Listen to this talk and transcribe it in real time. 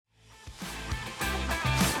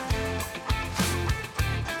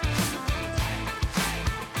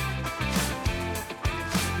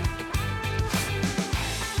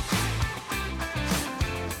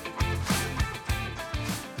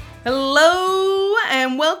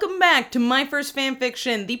and welcome back to My First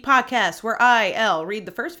Fanfiction, the podcast where I, Elle, read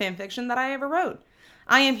the first fanfiction that I ever wrote.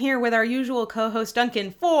 I am here with our usual co-host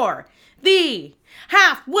Duncan for the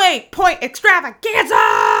Halfway Point Extravaganza!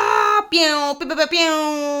 Pew, pew, pew, pew,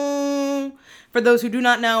 pew. For those who do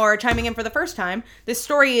not know or are chiming in for the first time, this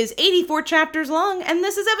story is 84 chapters long, and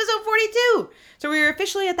this is episode 42! So we are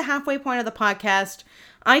officially at the halfway point of the podcast.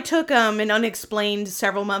 I took an unexplained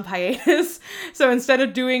several-month hiatus, so instead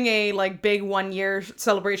of doing a big 1-year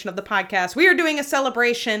celebration of the podcast, we are doing a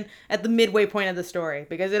celebration at the midway point of the story,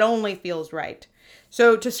 because it only feels right.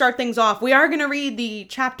 So to start things off, we are going to read the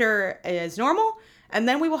chapter as normal, and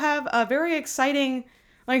then we will have a very exciting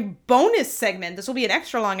bonus segment. This will be an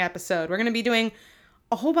extra long episode. We're going to be doing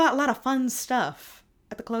a lot of fun stuff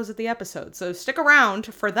at the close of the episode, so stick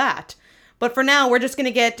around for that. But for now, we're just going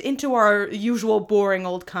to get into our usual boring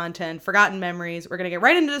old content, forgotten memories. We're going to get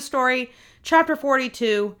right into the story. Chapter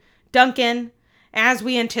 42, Duncan, as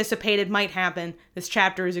we anticipated might happen, this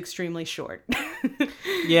chapter is extremely short.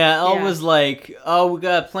 Yeah, Elle was like, oh, we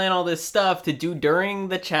got to plan all this stuff to do during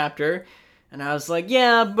the chapter. And I was like,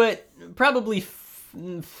 yeah, but probably,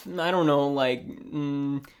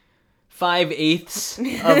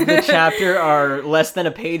 5/8 of the chapter are less than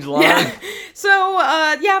a page long. Yeah. So,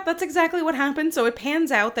 that's exactly what happened. So it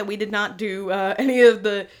pans out that we did not do any of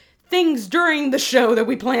the things during the show that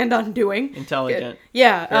we planned on doing. Intelligent.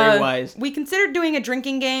 Yeah. Very wise. We considered doing a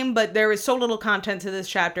drinking game, but there was so little content to this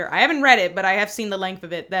chapter. I haven't read it, but I have seen the length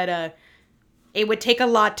of it that it would take a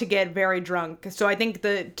lot to get very drunk. So I think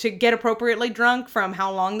to get appropriately drunk from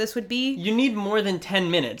how long this would be. You need more than 10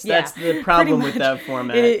 minutes. Yeah, that's the problem with that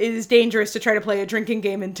format. It is dangerous to try to play a drinking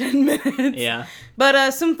game in 10 minutes. Yeah.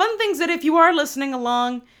 But some fun things that if you are listening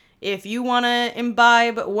along, if you want to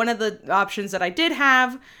imbibe, one of the options that I did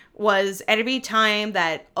have was every time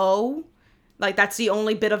that that's the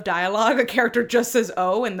only bit of dialogue, a character just says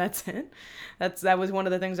 "oh" and that's it. That was one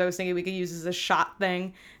of the things I was thinking we could use as a shot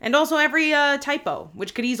thing. And also every typo,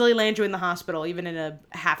 which could easily land you in the hospital, even in a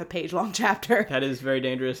half a page long chapter. That is very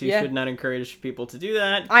dangerous. You should not encourage people to do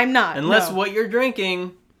that. I'm not. Unless what you're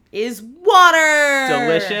drinking is water.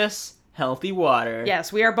 Delicious, healthy water.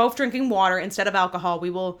 Yes, we are both drinking water instead of alcohol.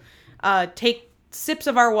 We will take sips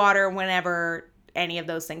of our water whenever any of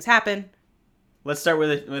those things happen. Let's start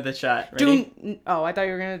with a shot. Ready? I thought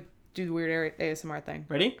you were going to do the weird ASMR thing.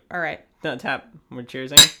 Ready? All right. No, tap. We're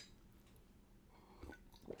cheersing.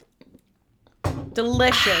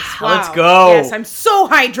 Delicious. Wow. Let's go. Yes, I'm so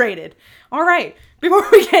hydrated. All right. Before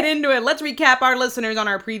we get into it, let's recap our listeners on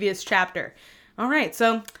our previous chapter. All right.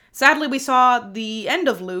 So, sadly, we saw the end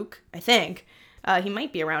of Luke, I think. He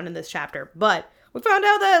might be around in this chapter. But we found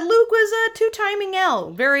out that Luke was two-timing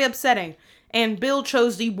Elle. Very upsetting. And Bill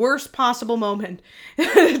chose the worst possible moment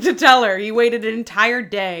to tell her. He waited an entire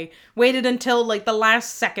day. Waited until, the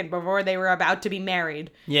last second before they were about to be married.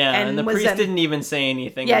 Yeah, and the priest didn't even say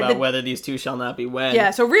anything about whether these two shall not be wed.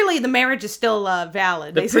 Yeah, so really the marriage is still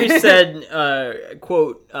valid. The priest said,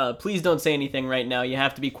 quote, please don't say anything right now. You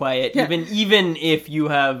have to be quiet, even if you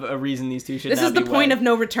have a reason these two should not be wed. This is the point of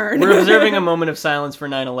no return. We're observing a moment of silence for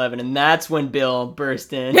 9/11, and that's when Bill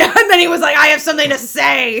burst in. Yeah, and then he was like, I have something to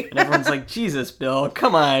say! And everyone's like, Jesus, Bill,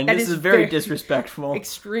 come on. This is very disrespectful.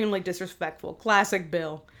 Extremely disrespectful. Classic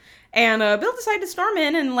Bill. And Bill decided to storm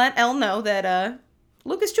in and let Elle know that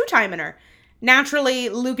Luke is two-timing her. Naturally,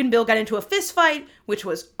 Luke and Bill got into a fist fight, which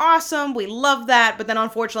was awesome. We loved that. But then,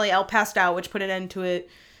 unfortunately, Elle passed out, which put an end to it.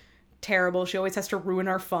 Terrible. She always has to ruin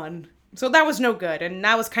our fun. So that was no good. And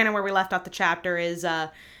that was kind of where we left off the chapter, is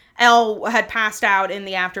Elle had passed out in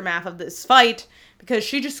the aftermath of this fight because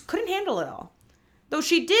she just couldn't handle it all. Though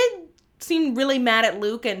she did seem really mad at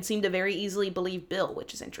Luke and seemed to very easily believe Bill,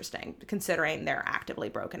 which is interesting, considering they're actively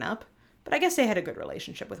broken up. But I guess they had a good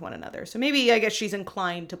relationship with one another, so maybe I guess she's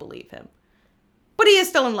inclined to believe him. But he is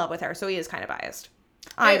still in love with her, so he is kind of biased.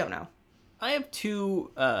 I don't know. I have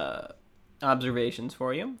two observations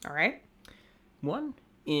for you. All right. One,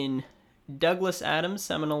 in Douglas Adams'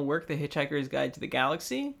 seminal work, The Hitchhiker's Guide to the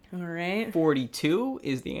Galaxy. All right. 42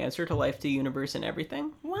 is the answer to life, to universe, and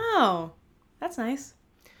everything. Wow. That's nice.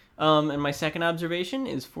 And my second observation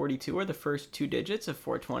is 42 are the first two digits of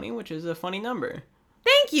 420, which is a funny number.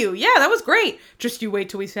 Thank you. Yeah, that was great. Just you wait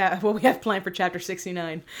till we have planned for chapter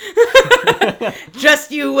 69.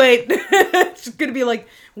 Just you wait. It's going to be like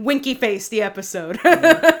Winky Face, the episode.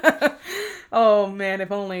 Oh, man,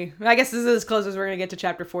 if only. I guess this is as close as we're going to get to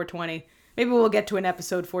chapter 420. Maybe we'll get to an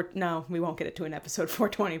episode No, we won't get it to an episode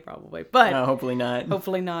 420 probably. But no, hopefully not.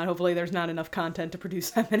 Hopefully not. Hopefully there's not enough content to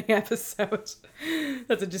produce that many episodes.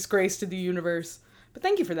 That's a disgrace to the universe. But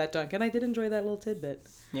thank you for that, Duncan. I did enjoy that little tidbit.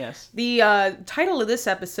 Yes. The title of this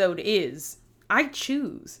episode is I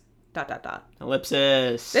choose... ...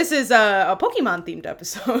 Ellipsis. This is a Pokemon-themed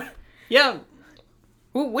episode. Yeah.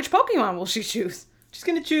 Which Pokemon will she choose? She's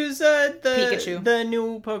gonna choose Pikachu. The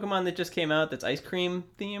new Pokemon that just came out that's ice cream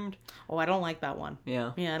themed. Oh, I don't like that one.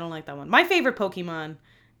 Yeah. Yeah, I don't like that one. My favorite Pokemon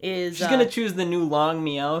is... She's gonna choose the new long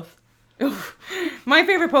Meowth. My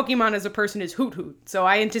favorite Pokemon as a person is Hoot Hoot, so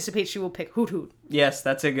I anticipate she will pick Hoot Hoot. Yes,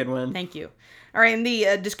 that's a good one. Thank you. All right, and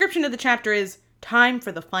the description of the chapter is time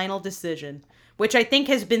for the final decision, which I think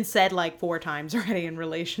has been said like 4 times already in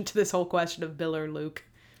relation to this whole question of Bill or Luke.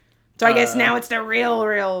 So I guess now it's the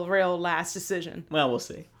real last decision. Well, we'll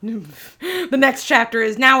see. The next chapter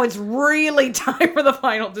is now it's really time for the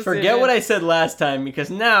final decision. Forget what I said last time, because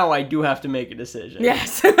now I do have to make a decision.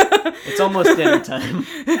 Yes. It's almost dinner time.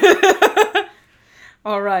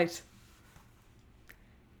 All right.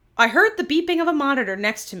 I heard the beeping of a monitor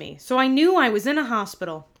next to me, so I knew I was in a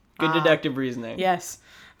hospital. Good deductive reasoning. Yes.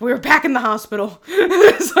 We were back in the hospital.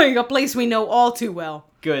 It's like a place we know all too well.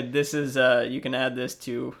 Good. This is, you can add this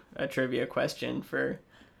to a trivia question for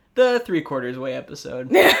the 3/4 way episode.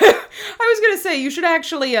 I was going to say, you should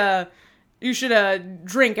actually,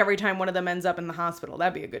 drink every time one of them ends up in the hospital.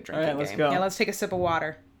 That'd be a good drinking game. All right, let's go. Yeah, let's take a sip of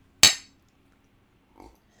water.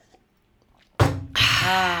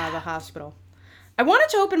 The hospital. I wanted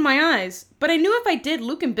to open my eyes, but I knew if I did,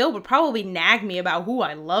 Luke and Bill would probably nag me about who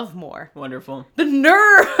I love more. Wonderful. The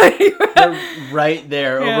nerve! They're right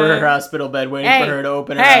there over her hospital bed waiting for her to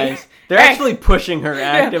open her eyes. They're actually pushing her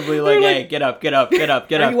actively like, hey, get up.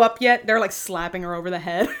 Are you up yet? They're like slapping her over the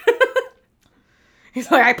head.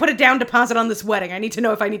 He's like, I put a down deposit on this wedding. I need to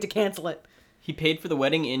know if I need to cancel it. He paid for the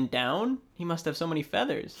wedding in down? He must have so many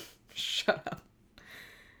feathers. Shut up.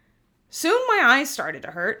 Soon my eyes started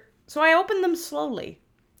to hurt. So I opened them slowly.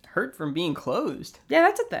 Hurt from being closed? Yeah,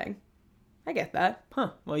 that's a thing. I get that.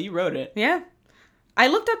 Huh. Well, you wrote it. Yeah. I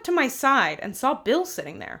looked up to my side and saw Bill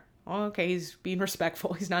sitting there. Oh, okay, he's being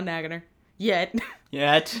respectful. He's not nagging her. Yet.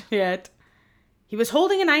 Yet. He was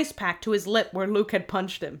holding an ice pack to his lip where Luke had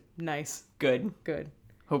punched him. Nice. Good.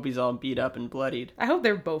 Hope he's all beat up and bloodied. I hope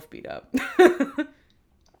they're both beat up.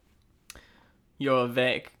 You're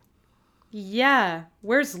awake. Yeah.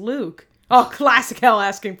 Where's Luke? Oh, classic hell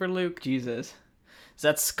asking for Luke. Jesus. Is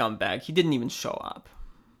that scumbag? He didn't even show up.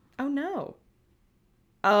 Oh, no.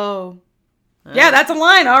 Oh. Yeah, that's a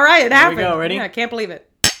line. All right, it happened. Here we go. Ready? Yeah, I can't believe it.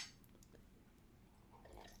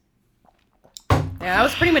 Yeah, that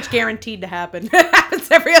was pretty much guaranteed to happen. It happens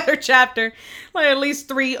every other chapter. Like at least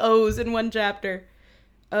 3 O's in one chapter.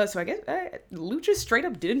 So I guess Luke just straight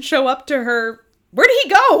up didn't show up to her. Where did he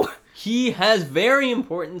go? He has very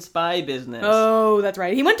important spy business. Oh, that's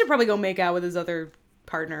right. He went to probably go make out with his other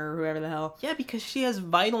partner or whoever the hell. Yeah, because she has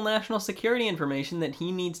vital national security information that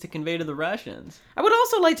he needs to convey to the Russians. I would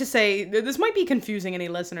also like to say, this might be confusing any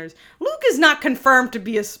listeners. Luke is not confirmed to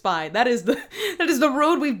be a spy. That is the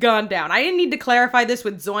road we've gone down. I didn't need to clarify this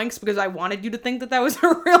with Zoinks because I wanted you to think that was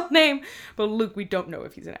her real name. But Luke, we don't know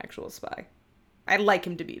if he's an actual spy. I'd like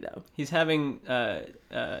him to be, though. He's having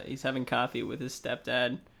coffee with his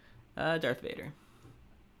stepdad, Darth Vader.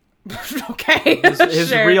 Okay. His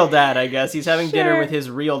sure. real dad, I guess. He's having dinner with his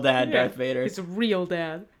real dad, Darth Vader. His real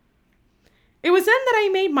dad. It was then that I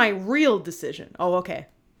made my real decision. Oh, okay.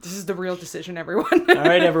 This is the real decision, everyone. All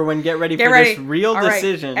right, everyone, get ready this real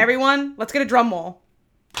decision. Right. Everyone, let's get a drum roll.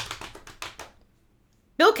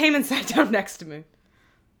 Bill came and sat down next to me.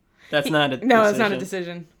 That's not a decision. No, it's not a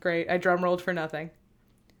decision. Great. I drum rolled for nothing.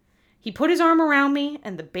 He put his arm around me,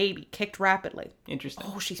 and the baby kicked rapidly. Interesting.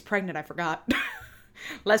 Oh, she's pregnant. I forgot.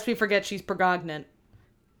 Lest we forget she's pregnant.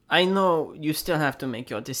 I know you still have to make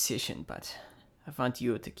your decision, but I want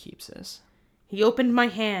you to keep this. He opened my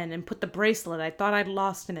hand and put the bracelet I thought I'd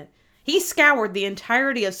lost in it. He scoured the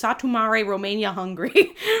entirety of Satu Mare, Romania, Hungary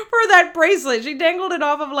for that bracelet. She dangled it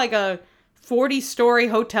off of like a 40-story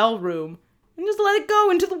hotel room. And just let it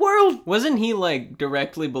go into the world. Wasn't he, like,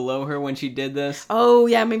 directly below her when she did this? Oh,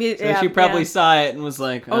 yeah, maybe. So she probably saw it and was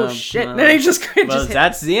like, oh shit. And then he just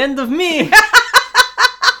that's the end of me.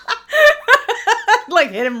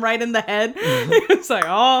 Like, hit him right in the head. It's like,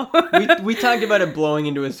 oh. we talked about it blowing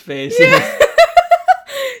into his face. Yeah.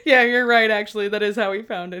 Yeah, you're right, actually. That is how he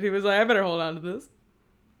found it. He was like, I better hold on to this.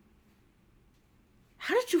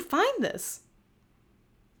 How did you find this?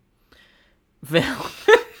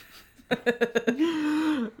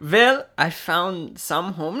 Well, I found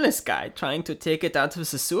some homeless guy trying to take it out of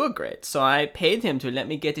the sewer grate, so I paid him to let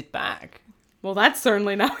me get it back. Well, that's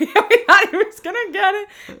certainly not we thought he was gonna get it.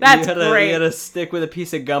 That's great. You had a stick with a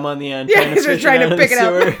piece of gum on the end. Yeah, he's just trying to pick it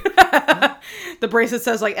up. The bracelet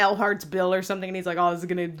says like Elhart's bill or something, and he's like, oh, this is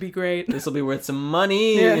gonna be great. This will be worth some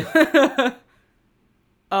money. Yeah.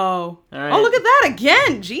 Oh. All right. Oh, look at that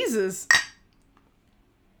again. Jesus.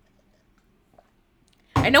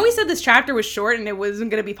 I know he said this chapter was short and it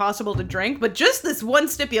wasn't going to be possible to drink, but just this one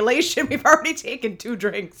stipulation, we've already taken 2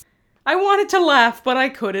 drinks. I wanted to laugh, but I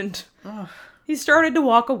couldn't. He started to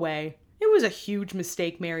walk away. It was a huge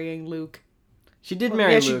mistake marrying Luke. She did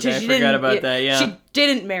marry Luke. I forgot about that, yeah. She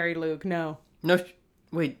didn't marry Luke, no. No,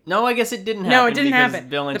 wait. No, I guess it didn't happen. No, it didn't happen.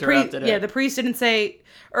 Bill interrupted it. Yeah, the priest didn't say,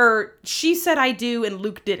 or she said I do and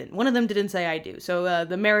Luke didn't. One of them didn't say I do. So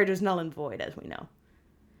the marriage was null and void, as we know.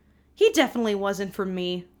 He definitely wasn't for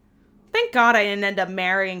me. Thank God I didn't end up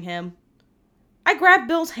marrying him. I grabbed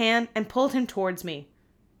Bill's hand and pulled him towards me.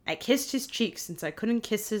 I kissed his cheeks since I couldn't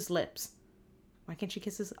kiss his lips. Why can't she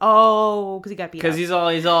kiss his... Oh, because he got beat up. Because he's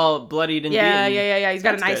all bloodied and beaten. Yeah. He's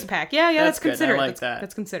got an ice pack. Yeah, that's considerate. I like that.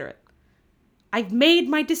 That's considerate. I've made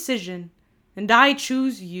my decision, and I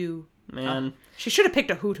choose you. Man. She should have picked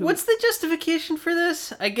a hoot. What's the justification for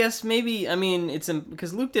this? I guess maybe, it's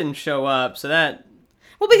because Luke didn't show up, so that...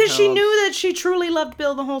 Well, because she knew that she truly loved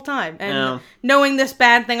Bill the whole time. And knowing this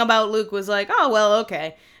bad thing about Luke was like, oh, well,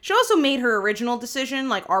 okay. She also made her original decision,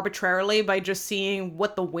 like, arbitrarily by just seeing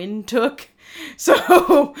what the wind took.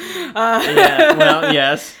 So,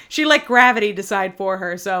 yes. She let gravity decide for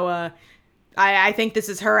her. So, I think this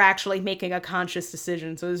is her actually making a conscious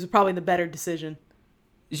decision. So this is probably the better decision.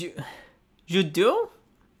 You do?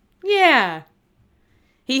 Yeah.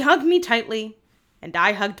 He hugged me tightly, and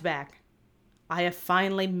I hugged back. I have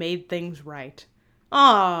finally made things right.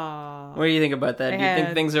 Aww. What do you think about that? Do you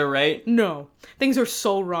think things are right? No. Things are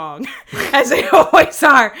so wrong. As they always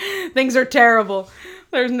are. Things are terrible.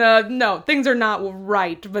 There's no, things are not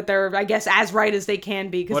right, but they're, I guess, as right as they can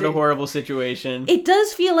be. What a horrible situation. It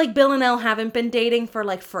does feel like Bill and Elle haven't been dating for,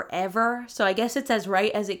 like, forever, so I guess it's as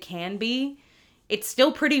right as it can be. It's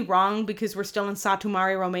still pretty wrong because we're still in Satu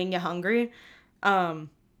Mare, Romania, Hungary.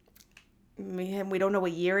 We don't know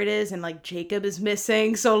what year it is, and, like, Jacob is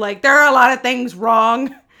missing, so, like, there are a lot of things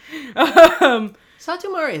wrong.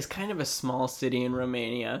 Satu Mare is kind of a small city in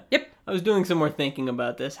Romania. Yep. I was doing some more thinking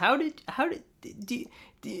about this.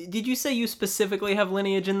 Did you say you specifically have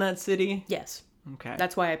lineage in that city? Yes. Okay.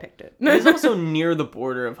 That's why I picked it. It's also near the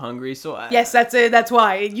border of Hungary, so yes, that's it. That's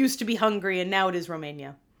why. It used to be Hungary, and now it is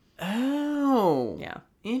Romania. Oh. Yeah.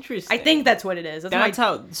 Interesting. I think that's what it is. That's what I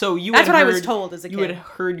was told as a kid. You had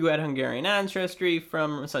heard you had Hungarian ancestry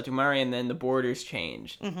from Satu Mare, and then the borders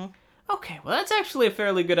changed. Mm-hmm. Okay, well that's actually a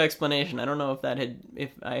fairly good explanation. I don't know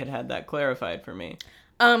if I had that clarified for me.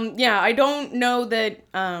 Yeah, I don't know that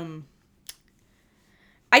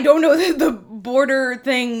the border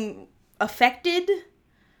thing affected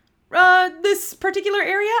this particular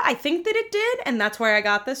area. I think that it did, and that's where I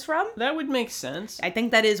got this from. That would make sense. I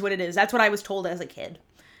think that is what it is. That's what I was told as a kid.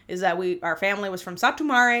 Is that our family was from Satu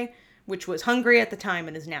Mare, which was Hungary at the time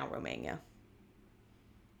and is now Romania.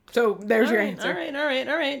 So there's your answer. All right.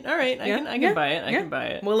 I can buy it. I can buy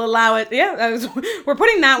it. We'll allow it. Yeah, we're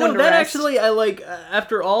putting that one to that rest. Actually, I like,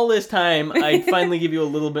 after all this time, I'd finally give you a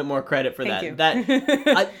little bit more credit for that. Thank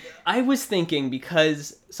you. I was thinking,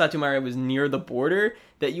 because Satu Mare was near the border,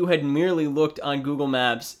 that you had merely looked on Google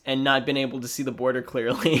Maps and not been able to see the border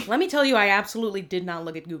clearly. Let me tell you, I absolutely did not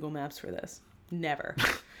look at Google Maps for this. Never.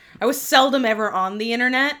 I was seldom ever on the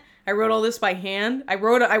internet. I wrote all this by hand. I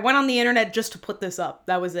went on the internet just to put this up.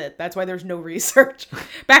 That was it. That's why there's no research.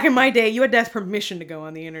 Back in my day, you had to ask permission to go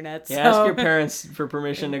on the internet. So. Yeah, ask your parents for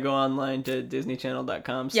permission to go online to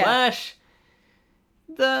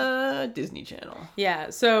disneychannel.com/the Disney Channel.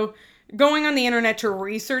 Yeah, so going on the internet to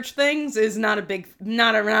research things is not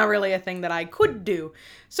really a thing that I could do.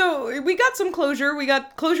 So we got some closure. We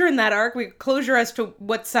got closure in that arc. We got closure as to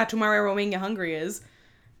what Satu Mare, Romania, Hungary is.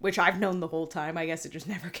 Which I've known the whole time. I guess it just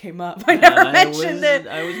never came up. I never mentioned it.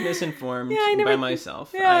 I was misinformed by myself.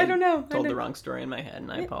 Yeah, I don't know. Told the wrong story in my head,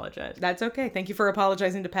 and I apologize. That's okay. Thank you for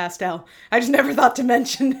apologizing to Pastel. I just never thought to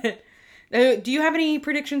mention it. Do you have any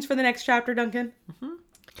predictions for the next chapter, Duncan? Mm-hmm.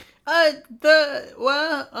 I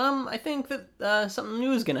think that something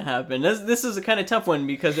new is gonna happen. This is a kind of tough one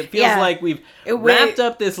because it feels like we've wrapped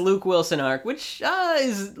up this Luke Wilson arc, which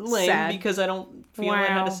is lame because I don't feel it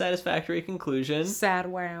had a satisfactory conclusion. Sad,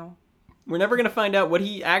 wow. We're never gonna find out what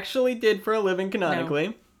he actually did for a living canonically.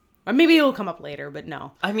 No. Or maybe it'll come up later, but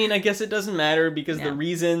no. I mean, I guess it doesn't matter because the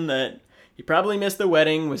reason that he probably missed the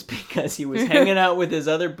wedding was because he was hanging out with his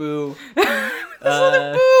other boo,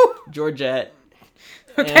 Georgette.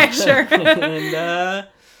 Okay, sure. And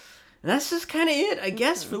that's just kind of it, I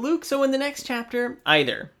guess, for Luke. So in the next chapter,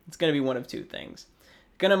 either it's going to be one of two things.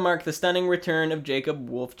 Going to mark the stunning return of Jacob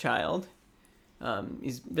Wolfchild,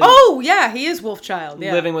 He's been he is Wolfchild.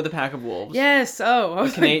 Yeah. Living with a pack of wolves. Yes.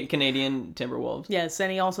 Canadian timber wolves. Yes,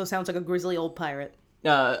 and he also sounds like a grizzly old pirate.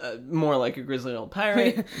 More like a grizzly old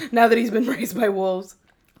pirate. Now that he's been raised by wolves.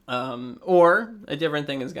 Or a different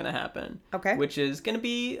thing is going to happen. Okay. Which is going to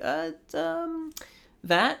be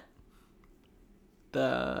that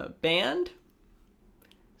the band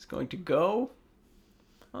is going to go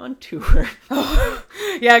on tour.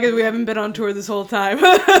 Yeah, because we haven't been on tour this whole time.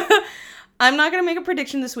 I'm not going to make a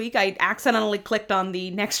prediction this week. I accidentally clicked on the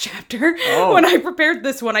next chapter when I prepared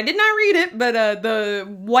this one. I did not read it, but the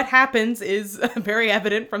what happens is very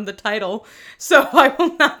evident from the title. So I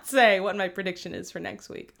will not say what my prediction is for next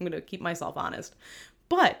week. I'm going to keep myself honest.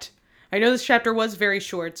 But I know this chapter was very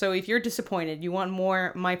short, so if you're disappointed, you want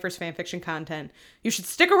more My First Fanfiction content, you should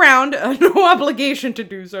stick around. No obligation to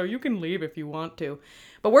do so. You can leave if you want to.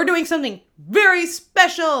 But we're doing something very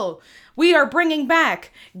special. We are bringing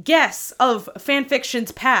back guests of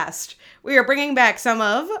fanfictions past. We are bringing back some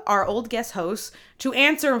of our old guest hosts to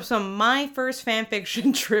answer some My First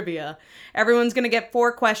Fanfiction trivia. Everyone's going to get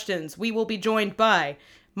 4 questions. We will be joined by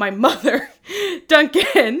my mother,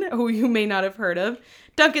 Duncan, who you may not have heard of,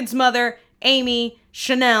 Duncan's mother, Amy,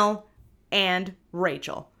 Chanel, and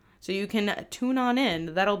Rachel. So you can tune on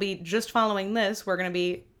in. That'll be just following this. We're going to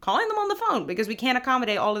be calling them on the phone because we can't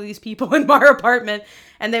accommodate all of these people in our apartment,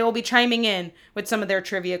 and they will be chiming in with some of their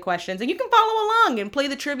trivia questions. And you can follow along and play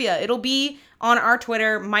the trivia. It'll be on our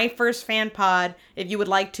Twitter, My First Fan Pod. If you would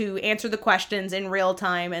like to answer the questions in real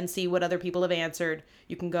time and see what other people have answered,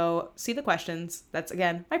 you can go see the questions. That's,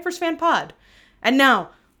 again, My First Fan Pod. And now,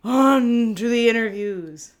 on to the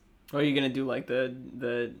interviews. Are you going to do, like,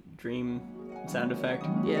 the dream sound effect?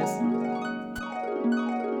 Yes.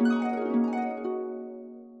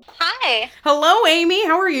 Hi. Hello, Amy.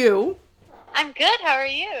 How are you? I'm good. How are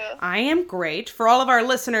you? I am great. For all of our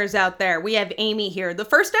listeners out there, we have Amy here, the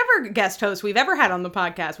first ever guest host we've ever had on the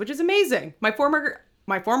podcast, which is amazing. My former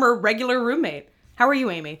regular roommate. How are you,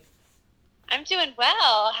 Amy? I'm doing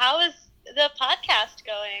well. How is the podcast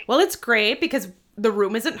going? Well, it's great because the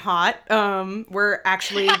room isn't hot.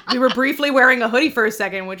 We were briefly wearing a hoodie for a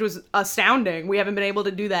second, which was astounding. We haven't been able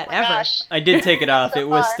to do that ever. Gosh. I did take it off. It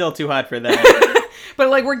was still too hot for that. But,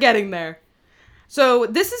 we're getting there. So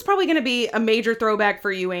this is probably going to be a major throwback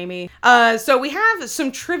for you, Amy. So we have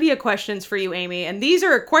some trivia questions for you, Amy. And these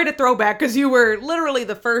are quite a throwback because you were literally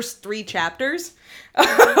the first 3 chapters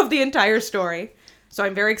of the entire story. So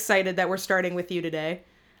I'm very excited that we're starting with you today.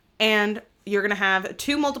 And you're going to have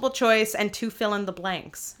 2 multiple choice and 2 fill in the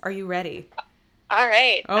blanks. Are you ready? All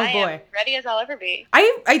right. Oh, boy. I am ready as I'll ever be.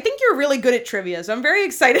 I think you're really good at trivia, so I'm very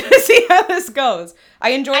excited to see how this goes.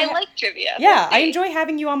 I like trivia. Yeah, I enjoy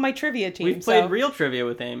having you on my trivia team. We've played real trivia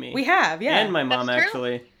with Amy. We have, yeah. And my mom,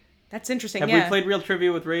 actually. That's interesting, Have we played real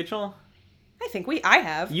trivia with Rachel? I think I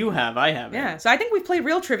have. You have, I haven't. Yeah, so I think we've played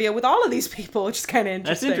real trivia with all of these people, which is kind of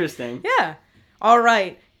interesting. That's interesting. Yeah. All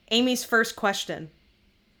right, Amy's first question.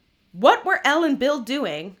 What were Elle and Bill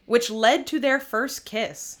doing which led to their first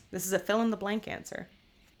kiss? This is a fill-in-the-blank answer.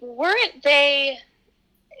 Weren't they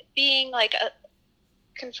being,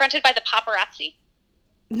 confronted by the paparazzi?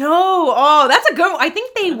 No. Oh, that's a good one. I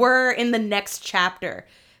think they were in the next chapter.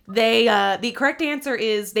 They, the correct answer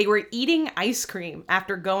is they were eating ice cream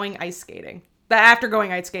after going ice skating. The after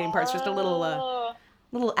going ice skating part's just a little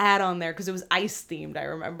add on there because it was ice themed, I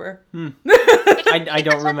remember. I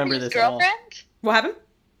don't remember this at all. What happened?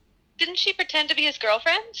 Didn't she pretend to be his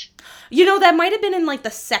girlfriend? That might have been in the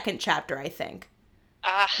second chapter, I think.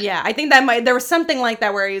 Yeah, I think there was something like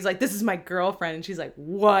that where he's like, this is my girlfriend. And she's like,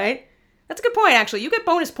 what? That's a good point, actually. You get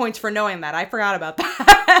bonus points for knowing that. I forgot about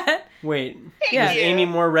that. Wait, is Amy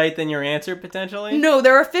more right than your answer, potentially? No,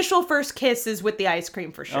 their official first kiss is with the ice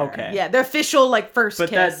cream for sure. Okay. Yeah, their official, first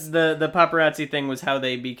kiss. But the paparazzi thing was how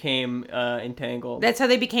they became entangled. That's how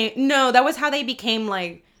they became... No, that was how they became,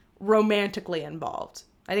 romantically involved.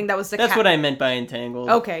 I think that was That's what I meant by entangled.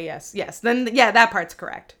 Okay, yes. Then, yeah, that part's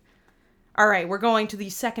correct. All right, we're going to the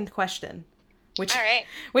second question, which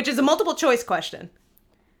is a multiple choice question.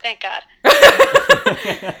 Thank God.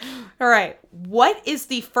 All right, what is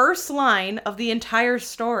the first line of the entire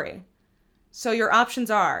story? So your options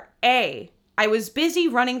are A, I was busy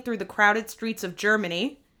running through the crowded streets of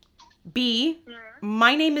Germany. B,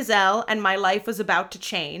 my name is Elle and my life was about to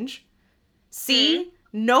change. C,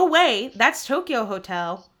 no way, that's Tokyo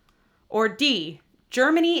Hotel. Or D,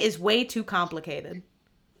 Germany is way too complicated.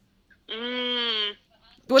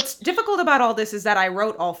 What's difficult about all this is that I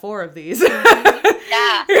wrote all 4 of these.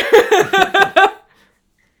 Yeah.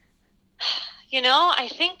 I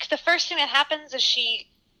think the first thing that happens is she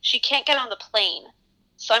can't get on the plane.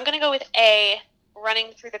 So I'm going to go with A,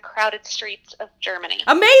 running through the crowded streets of Germany.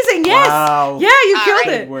 Amazing, yes! Wow. Yeah, you killed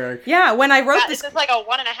it. Good work. Yeah, when I wrote this... Is this like a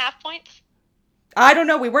 1.5 points? I don't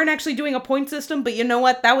know. We weren't actually doing a point system, but you know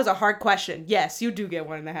what? That was a hard question. Yes, you do get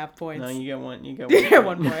 1.5 points. No, you get one. You get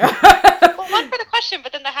one point. Well, one for the question,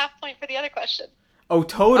 but then the half point for the other question. Oh,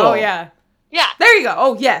 total? Oh, yeah. Yeah. There you go.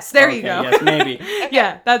 Oh, yes. There you go. Yes, maybe. Okay.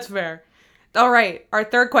 Yeah, that's fair. All right. Our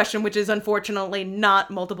third question, which is unfortunately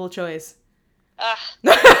not multiple choice.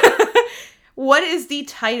 What is the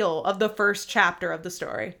title of the first chapter of the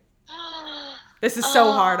story? This is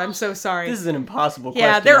so hard. I'm so sorry. This is an impossible question.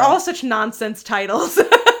 Yeah, they're all such nonsense titles.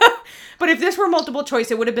 But if this were multiple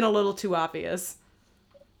choice, it would have been a little too obvious.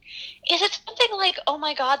 Is it something like, oh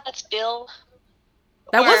my god, that's Bill?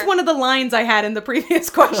 That was one of the lines I had in the previous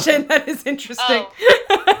question. That is interesting.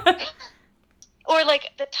 Or like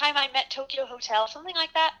The Time I Met Tokyo Hotel, something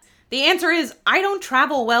like that? The answer is, I don't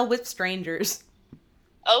travel well with strangers.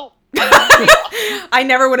 Oh. I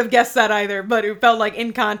never would have guessed that either, but it felt like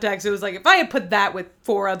in context, it was like, if I had put that with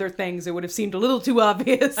 4 other things, it would have seemed a little too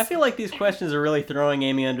obvious. I feel like these questions are really throwing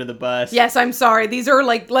Amy under the bus. Yes, I'm sorry. These are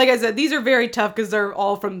like I said, these are very tough because they're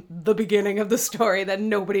all from the beginning of the story that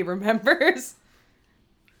nobody remembers.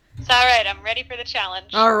 It's all right. I'm ready for the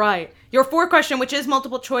challenge. All right. Your 4th question, which is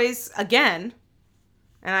multiple choice again.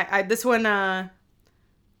 And this one I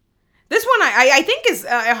think is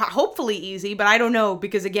hopefully easy, but I don't know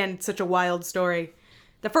because, again, it's such a wild story.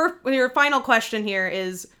 Your final question here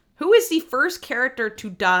is, who is the first character to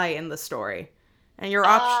die in the story? And your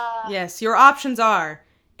options are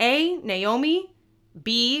A, Naomi,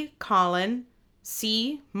 B, Colin,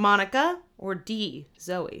 C, Monica, or D,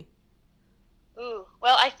 Zoe. Ooh,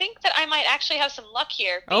 well, I think that I might actually have some luck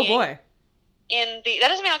here. Oh, boy. That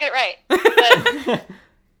doesn't mean I'll get it right.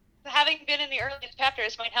 But having been in the earliest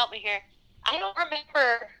chapters might help me here. I don't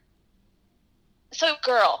remember. So,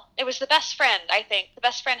 girl. It was the best friend, I think. The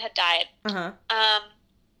best friend had died. Uh-huh.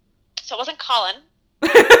 So it wasn't Colin.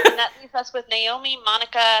 And that leaves us with Naomi,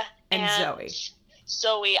 Monica, and Zoe.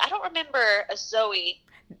 Zoe. I don't remember a Zoe.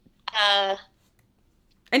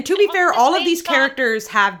 And to be fair, all of these characters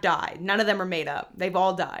have died. None of them are made up. They've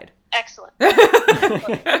all died. Excellent.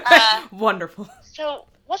 Wonderful. So,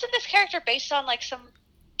 wasn't this character based on, like, some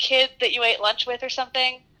kid that you ate lunch with or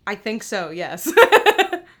something? I think so, yes. All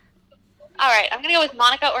right, I'm going to go with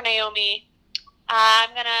Monica or Naomi. I'm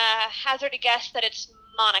going to hazard a guess that it's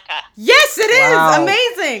Monica. Yes, it is! Wow.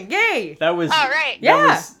 Amazing! Yay! That was... All right.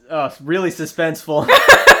 Yeah. That was really suspenseful.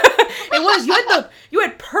 It was. You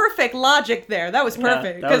had perfect logic there. That was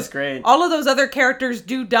perfect. Yeah, that was great. All of those other characters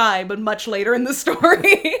do die, but much later in the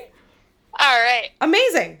story. All right.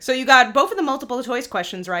 Amazing. So you got both of the multiple choice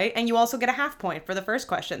questions right, and you also get a half point for the first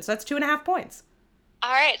question. So that's 2.5 points.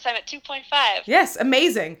 All right. So I'm at 2.5. Yes.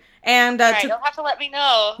 Amazing. And all right, you'll have to let me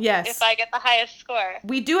know if I get the highest score.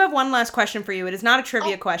 We do have one last question for you. It is not a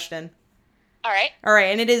trivia question. All right. All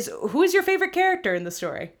right. And it is, who is your favorite character in the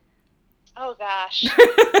story? Oh, gosh.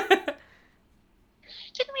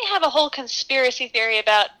 Didn't we have a whole conspiracy theory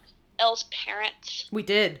about Elle's parents? We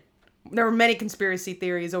did. There were many conspiracy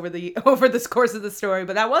theories over the course of the story,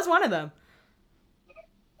 but that was one of them.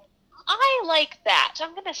 I like that.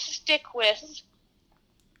 I'm going to stick with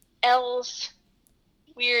Elle's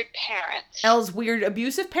weird parents. Elle's weird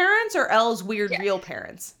abusive parents or Elle's weird real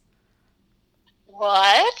parents?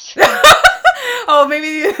 What? Oh,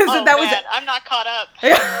 maybe that was... I'm not caught up.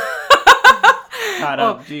 Caught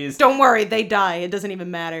up, jeez. Don't worry, they die. It doesn't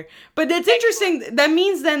even matter. But it's interesting. That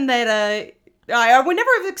means then that I would never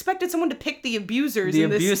have expected someone to pick the abusers. The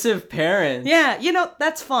abusive parents. Yeah,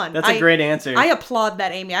 that's fun. That's a great answer. I applaud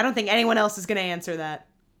that, Amy. I don't think anyone else is going to answer that.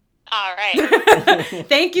 All right.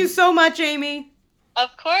 Thank you so much, Amy.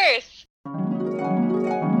 Of course.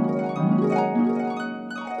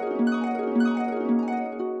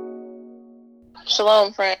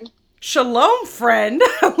 Shalom, friend. Shalom, friend.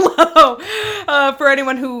 Hello. For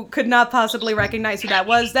anyone who could not possibly recognize who that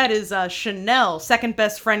was, that is Chanel, second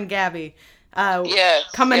best friend Gabby.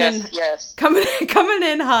 Coming in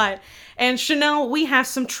hot. And Chanel, we have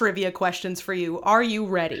some trivia questions for you. Are you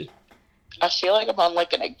ready? I feel like I'm on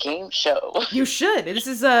like in a game show. You should. This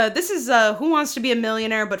is Who Wants to Be a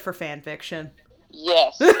Millionaire, but for fan fiction.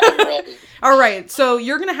 Yes, I'm ready. All right, so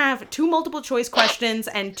you're going to have 2 multiple choice questions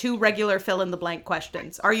and 2 regular fill-in-the-blank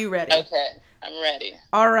questions. Are you ready? Okay, I'm ready.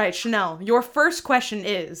 All right, Chanel, your first question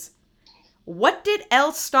is, what did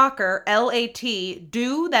Elle stalker, L-A-T,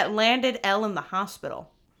 do that landed Elle in the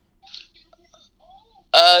hospital?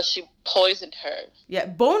 She poisoned her. Yeah,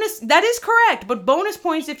 that is correct, but bonus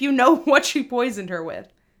points if you know what she poisoned her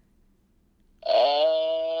with.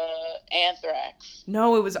 anthrax.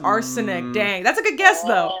 No, it was arsenic. Dang. That's a good guess,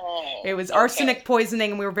 though. It was arsenic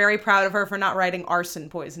poisoning, and we were very proud of her for not writing arson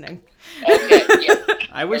poisoning. Okay, yeah.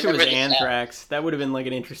 I wish it was anthrax. That would have been like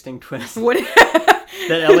an interesting twist.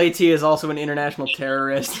 That LAT is also an international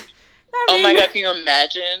terrorist. I mean, oh my god, can you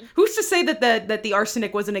imagine? Who's to say that the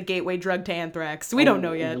arsenic wasn't a gateway drug to anthrax? We don't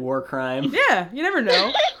know yet. War crime. Yeah, you never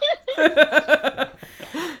know.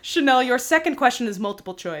 Chanel, your second question is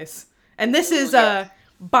multiple choice. And this is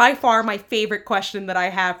by far my favorite question that I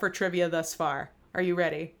have for trivia thus far. Are you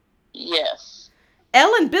ready? Yes.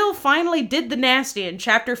 Elle and Bill finally did the nasty in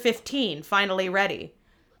chapter 15, Finally Ready.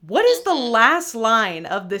 What is the last line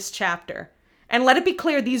of this chapter? And let it be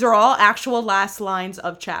clear, these are all actual last lines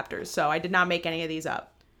of chapters, so I did not make any of these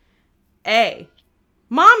up. A.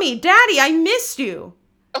 Mommy, Daddy, I missed you.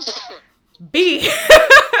 B.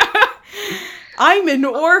 I'm an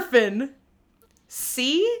orphan.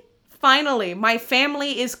 C. Finally, my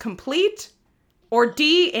family is complete. Or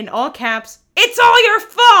D, in all caps, it's all your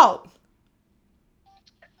fault.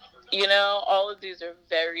 You know, all of these are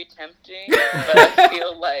very tempting, but I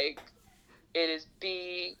feel like it is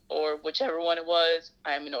B or whichever one it was.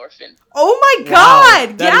 I'm an orphan. Oh my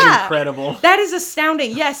god! That is incredible. That is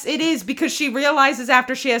astounding. Yes, it is, because she realizes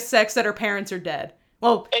after she has sex that her parents are dead.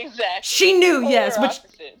 Well, exactly. She knew, yes, but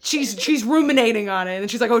opposites. she's ruminating on it, and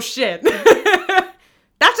she's like, oh shit.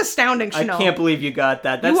 That's astounding, Chanel. I can't believe you got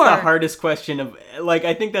that. That's the hardest question of, like,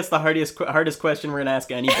 I think that's the hardest question we're gonna ask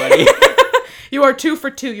anybody. You are 2 for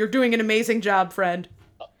 2. You're doing an amazing job, friend.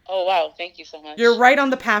 Oh, wow. Thank you so much. You're right on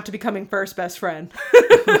the path to becoming first best friend.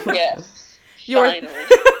 Yes. Finally.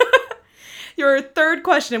 Your third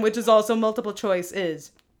question, which is also multiple choice,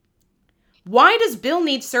 is, why does Bill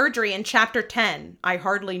need surgery in chapter 10, I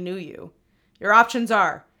Hardly Knew You? Your options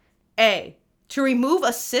are A, to remove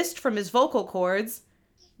a cyst from his vocal cords,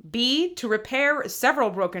 B, to repair several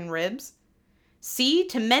broken ribs, C,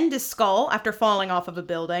 to mend his skull after falling off of a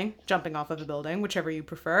building, jumping off of a building, whichever you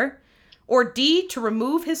prefer, or D, to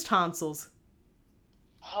remove his tonsils.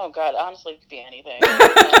 Oh, God. Honestly, it could be anything.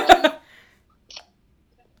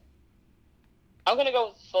 I'm going to go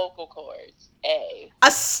with vocal cords. A.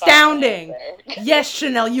 Astounding. Yes,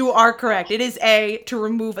 Chanel, you are correct. It is A, to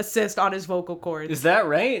remove a cyst on his vocal cords. Is that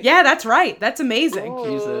right? Yeah, that's right. That's amazing. Ooh.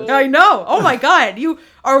 Jesus. I know. Oh my God. You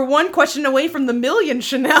are one question away from the million,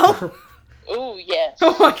 Chanel. Ooh, yes.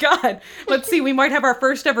 Oh my God. Let's see. We might have our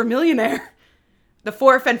first ever millionaire. The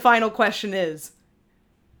fourth and final question is,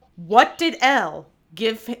 what did Elle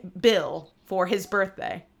give Bill for his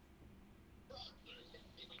birthday?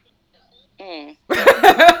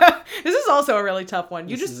 This is also a really tough one.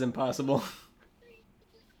 This is impossible.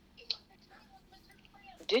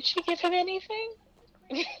 Did she give him anything?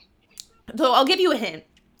 So I'll give you a hint.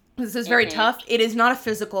 This is very tough. It is not a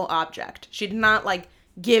physical object. She did not, like,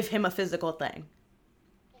 give him a physical thing.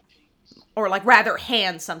 Or, like, rather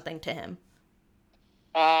hand something to him.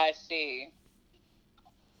 I see.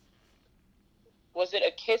 Was it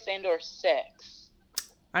a kiss and or sex?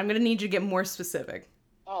 I'm going to need you to get more specific.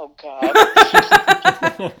 Oh, God.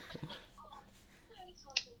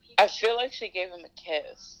 I feel like she gave him a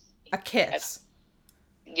kiss. A kiss.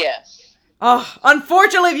 Yes. Oh,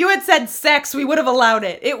 unfortunately, if you had said sex, we would have allowed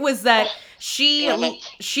it. It was that she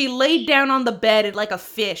laid down on the bed like a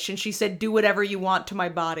fish, and she said, do whatever you want to my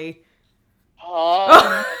body. Oh,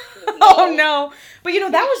 no. Oh, no. But, you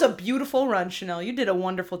know, that was a beautiful run, Chanel. You did a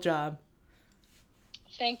wonderful job.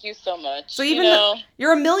 Thank you so much. So even though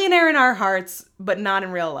you're a millionaire in our hearts, but not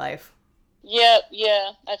in real life. Yeah,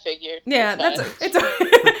 I figured. Yeah,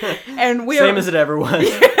 it's and we same as it ever was.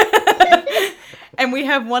 And we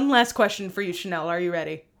have one last question for you, Chanel. Are you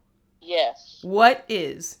ready? Yes. What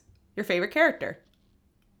is your favorite character?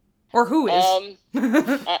 Or who is?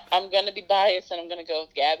 I'm gonna be biased, and I'm gonna go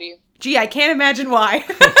with Gabby. Gee, I can't imagine why.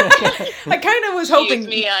 I kind of was hoping. She is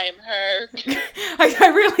me, I am her. I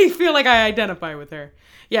really feel like I identify with her.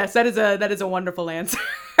 Yes, that is a wonderful answer.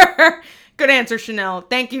 Good answer, Chanel.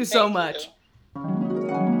 Thank you so much.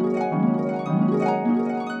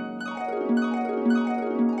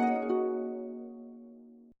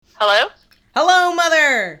 Hello? Hello,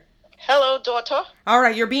 Mother! Hello, daughter. All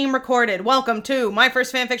right, you're being recorded. Welcome to My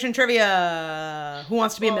First Fanfiction Trivia. Who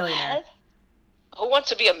wants to be a millionaire? Who wants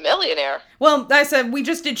to be a millionaire? Well, I said we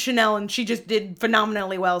just did Chanel, and she just did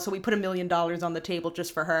phenomenally well, so we put $1 million on the table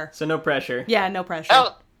just for her. So no pressure. Yeah, no pressure.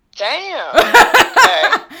 Oh, damn.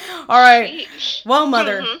 Okay. All right. Sheesh. Well,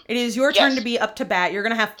 Mother, it is your turn to be up to bat. You're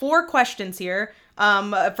going to have 4 questions here.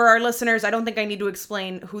 For our listeners, I don't think I need to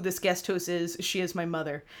explain who this guest host is. She is my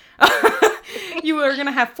mother. You are going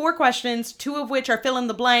to have 4 questions, 2 of which are fill in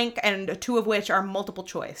the blank, and 2 of which are multiple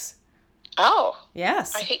choice. Oh.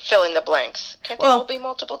 Yes. I hate filling the blanks. Can't they all be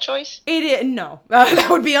multiple choice? No. That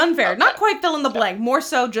would be unfair. Okay. Not quite fill in the blank. More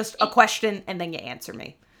so just a question and then you answer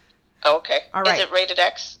me. Okay. All right. Is it rated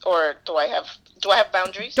X or do I have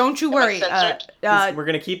boundaries? Don't you worry. We're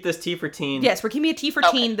going to keep this T for teen. Yes, we're keeping a T for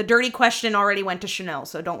teen. The dirty question already went to Chanel,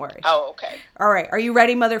 so don't worry. Oh, okay. All right. Are you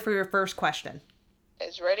ready, Mother, for your first question?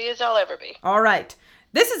 As ready as I'll ever be. All right.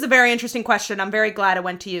 This is a very interesting question. I'm very glad it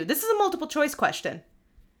went to you. This is a multiple choice question.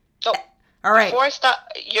 Oh. All right. Before I stop,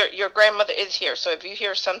 your grandmother is here, so if you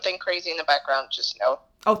hear something crazy in the background, just know.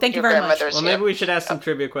 Oh, thank you very much. Well, maybe we should ask some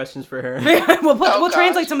trivia questions for her. we'll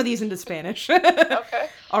translate some of these into Spanish. Okay.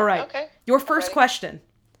 All right. Okay. Your first question.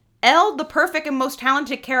 Elle, the perfect and most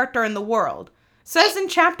talented character in the world, says in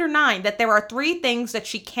Chapter 9 that there are 3 things that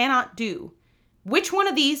she cannot do. Which one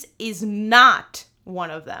of these is not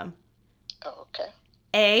one of them? Oh, okay.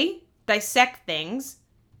 A, dissect things.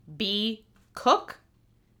 B, cook.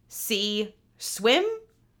 C, swim.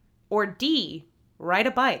 Or D, ride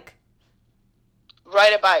a bike.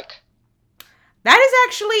 Ride a bike. That is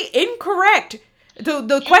actually incorrect.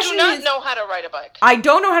 The question is... You do not know how to ride a bike. I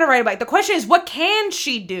don't know how to ride a bike. The question is, what can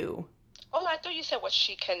she do? Oh, I thought you said what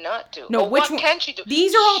she cannot do. No, what can she do?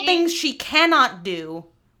 These are all things she cannot do.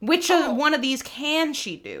 Which one of these can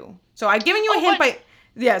she do? So I've given you a hint by...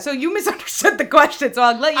 Yeah, so you misunderstood the question, so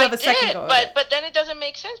I'll let you have a second go. But then it doesn't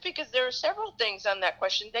make sense because there are several things on that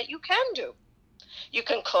question that you can do. You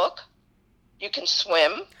can cook. You can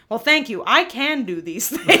swim. Well, thank you. I can do these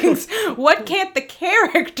things. What can't the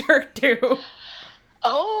character do?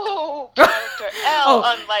 Oh, character L,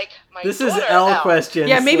 unlike my This daughter is L questions.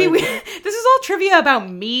 Yeah, maybe this is all trivia about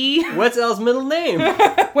me. What's L's middle name?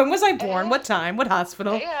 When was I born? What time? What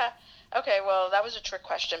hospital? Yeah. Okay, well, that was a trick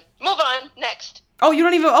question. Move on. Next. Oh, you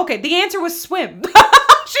don't even... Okay, the answer was swim.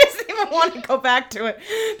 She doesn't even want to go back to it.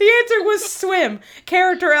 The answer was swim.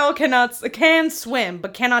 Character L can swim,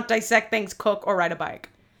 but cannot dissect things, cook, or ride a bike.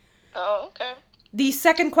 Oh, okay. The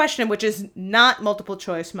second question, which is not multiple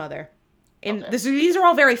choice, Mother. These are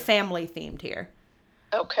all very family themed here.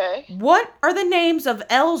 Okay. What are the names of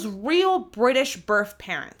Elle's real British birth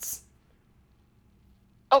parents?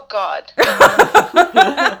 Oh, God.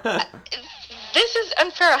 This is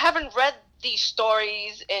unfair. I haven't read these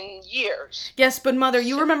stories in years. Yes, but Mother,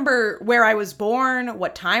 you remember where I was born,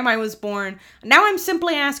 what time I was born. Now I'm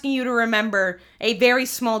simply asking you to remember a very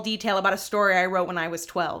small detail about a story I wrote when I was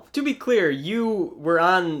 12. To be clear, you were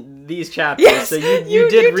on these chapters, so you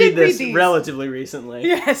did read this relatively recently.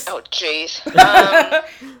 Yes. Oh, jeez.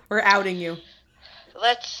 We're outing you.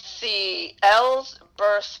 Let's see. Elle's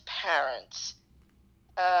birth parents.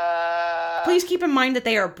 Please keep in mind that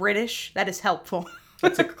they are British. That is helpful.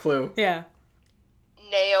 That's a clue. Yeah.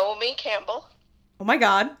 Naomi Campbell. Oh my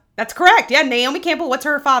God. That's correct. Yeah, Naomi Campbell. What's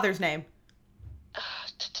her father's name?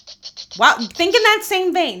 Wow, think in that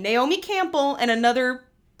same vein. Naomi Campbell and another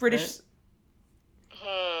British...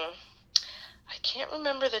 I can't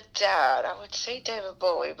remember the dad. I would say David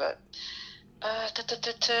Bowie, but...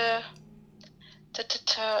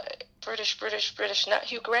 British, not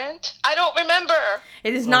Hugh Grant? I don't remember!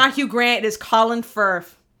 It is not Hugh Grant, it is Colin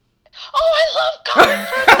Firth. Oh, I love Colin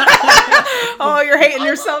Firth! Oh, you're hating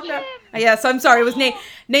yourself now. Yes, I'm sorry. It was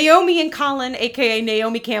Naomi and Colin, a.k.a.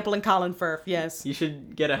 Naomi Campbell and Colin Firth, yes. You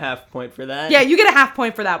should get a half point for that. Yeah, you get a half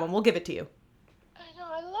point for that one. We'll give it to you. I know,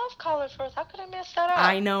 I love Colin Firth. How could I mess that up?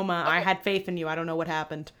 I know, Ma. Okay. I had faith in you. I don't know what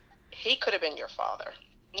happened. He could have been your father.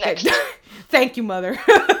 Next. Thank you, Mother.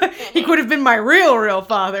 He could have been my real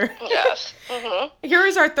father. Yes. Mm-hmm. Here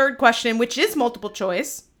is our third question, which is multiple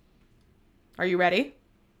choice. Are you ready?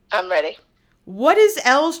 I'm ready. What is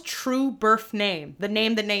Elle's true birth name? The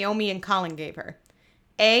name that Naomi and Colin gave her.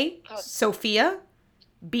 A, Sophia.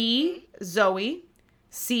 B, Zoe.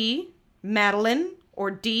 C, Madeline. Or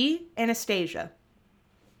D, Anastasia.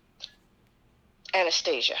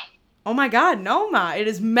 Anastasia. Oh my God, no, Ma. It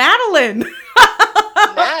is Madeline.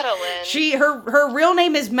 Madeline. Her real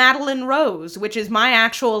name is Madeline Rose, which is my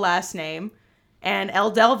actual last name. And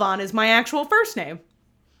Elle Delvon is my actual first name.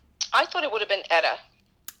 I thought it would have been Etta.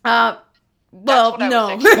 Well,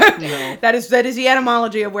 no. No. That is the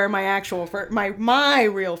etymology of where my actual my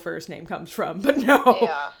real first name comes from, but no.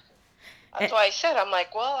 Yeah. That's why I said, I'm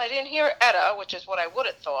like, well, I didn't hear Etta, which is what I would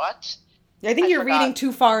have thought. I think you're reading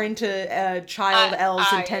too far into child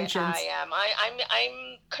Elle's intentions. I am.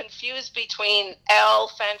 I'm confused between Elle,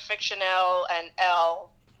 fanfiction Elle, and Elle,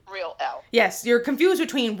 real Elle. Yes, you're confused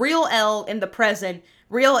between real Elle in the present,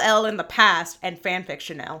 real Elle in the past, and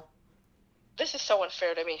fanfiction Elle. This is so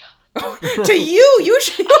unfair to me. To you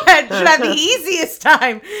should have the easiest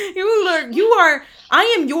time.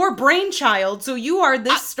 I am your brainchild, so you are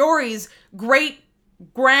this story's great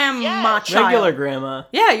grandma child. Regular grandma.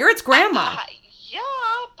 Yeah, you're its grandma. Yeah,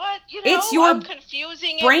 but, it's your I'm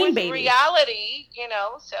confusing brain it with baby. reality,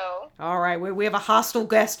 so. All right, we have a hostile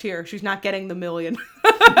guest here. She's not getting the $1 million.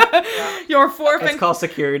 Your fourth Let's call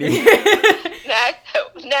security.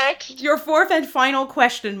 Next. Your fourth and final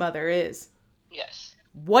question, Mother, is... Yes.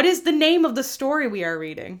 What is the name of the story we are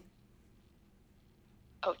reading?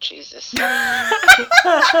 Oh, Jesus.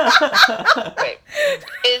 Wait.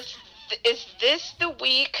 Is this the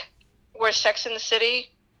week where Sex and the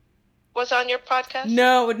City was on your podcast?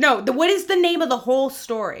 No. What is the name of the whole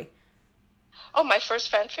story? Oh, my first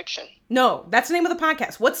fan fiction. No, that's the name of the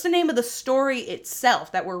podcast. What's the name of the story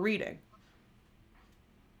itself that we're reading?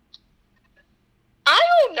 I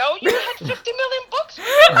don't know. You had 50 million books. You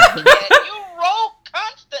roll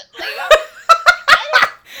constantly.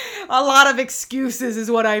 A lot of excuses is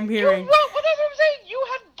what I'm hearing. Whatever I'm saying. You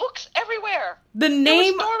had books everywhere. The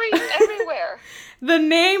name... There were stories everywhere. The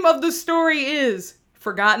name of the story is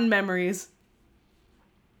Forgotten Memories.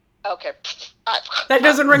 Okay. That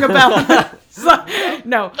doesn't ring a bell.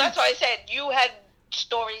 No. That's why I said you had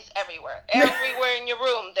stories everywhere. Everywhere in your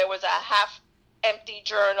room, there was a half-empty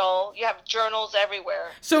journal. You have journals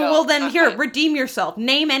everywhere. So well then, here, redeem yourself.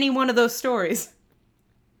 Name any one of those stories.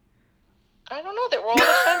 I don't know. They were all the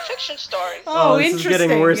fan fiction stories. Oh, this interesting. is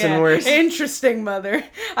getting worse and worse. Interesting, Mother.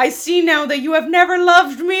 I see now that you have never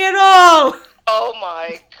loved me at all. Oh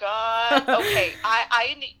my God. Okay,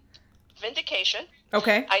 I need vindication.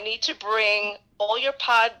 Okay. I need to bring all your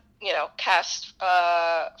cast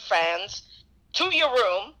friends to your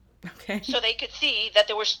room. Okay. So they could see that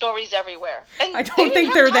there were stories everywhere. And I don't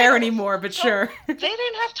think they're there anymore, but so sure. They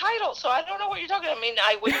didn't have titles, so I don't know what you're talking about. I mean,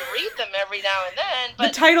 I would read them every now and then, but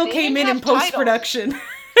the title came in post-production. Yeah,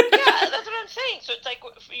 that's what I'm saying. So it's like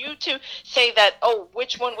for you to say that,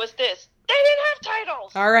 which one was this? They didn't have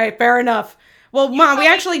titles. All right, fair enough. Well, Mom, we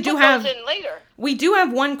actually do have... later. We do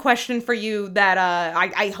have one question for you that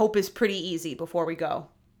I hope is pretty easy before we go.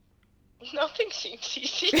 Nothing seems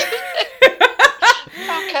easy.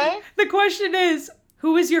 Okay. The question is,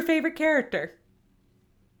 who is your favorite character?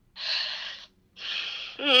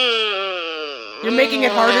 You're making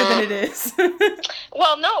it harder than it is.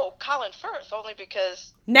 Well, no, Colin Firth, only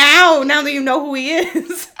because... Now that you know who he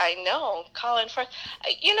is. I know, Colin Firth.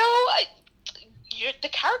 The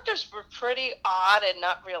characters were pretty odd and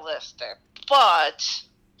not realistic. But,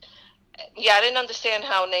 yeah, I didn't understand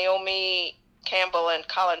how Naomi Campbell and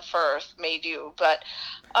Colin Firth made you. But,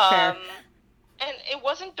 and it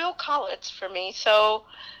wasn't Bill Collins for me, so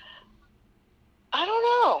I don't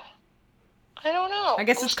know. I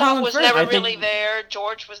guess it's Gustav Colin was Firth. never really there.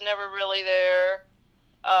 George was never really there.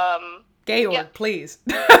 Gaylord, please.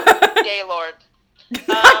 Gaylord.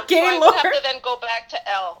 Not So I Gaylord. would have to then go back to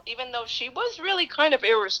Elle, even though she was really kind of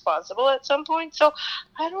irresponsible at some point. So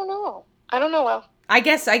I don't know, Elle. I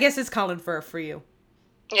guess it's Colin Firth for you.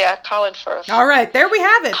 Yeah, Colin Firth. All right, there we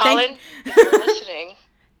have it. Colin, if you're listening.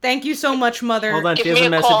 Thank you so much, Mother. Hold on, Give she has me a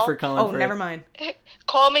a message call. for Colin Firth. Never mind.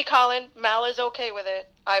 Call me, Colin. Mal is okay with it.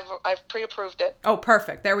 I've pre-approved it. Oh,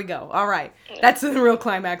 perfect. There we go. All right. That's the real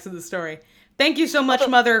climax of the story. Thank you so much,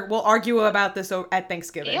 Mother. We'll argue about this at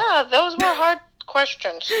Thanksgiving. Yeah, those were hard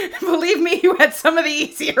questions. Believe me, you had some of the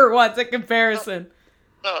easier ones in comparison.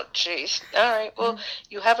 Oh, jeez. All right. Well,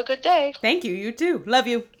 you have a good day. Thank you. You too. Love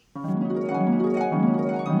you.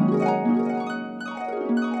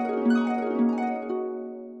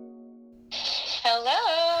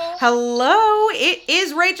 Hello. Hello. It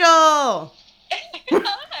is Rachel.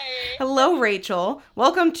 Hi. Hello, Rachel.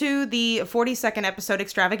 Welcome to the 42nd episode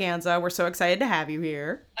extravaganza. We're so excited to have you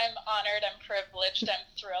here. I'm honored, I'm privileged, I'm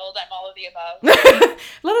thrilled, I'm all of the above.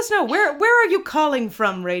 Let us know, where are you calling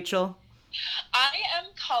from, Rachel? I am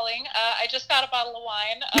calling, I just got a bottle of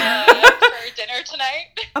wine for dinner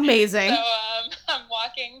tonight. Amazing. So I'm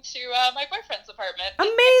walking to my boyfriend's apartment.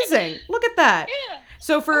 Amazing. Look at that. Yeah.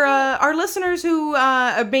 So for our listeners who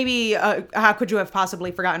maybe, how could you have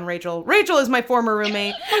possibly forgotten Rachel? Rachel is my former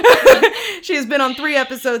roommate. She has been on 3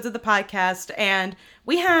 episodes of the podcast, and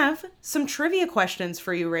we have some trivia questions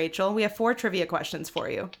for you, Rachel. We have 4 trivia questions for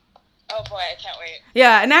you. Oh boy, I can't wait.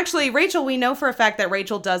 Yeah, and actually, Rachel, we know for a fact that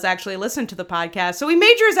Rachel does actually listen to the podcast, so we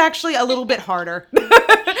made yours actually a little bit harder.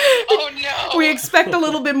 Oh no! We expect a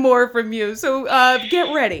little bit more from you, so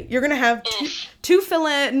get ready. You're going to have two fill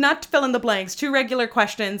in the blanks, 2 regular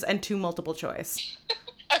questions, and 2 multiple choice.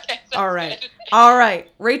 Okay, All right. good. All right.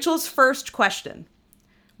 Rachel's first question.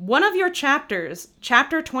 One of your chapters,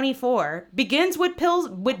 chapter 24, begins with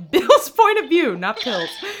Bill's point of view, not Pills.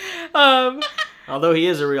 Although he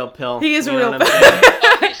is a real pill. He is a You know real what I'm pill.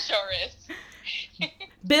 saying? He sure is.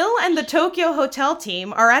 Bill and the Tokyo Hotel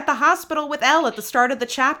team are at the hospital with Elle at the start of the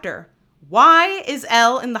chapter. Why is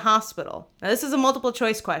Elle in the hospital? Now, this is a multiple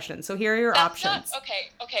choice question, so here are your options.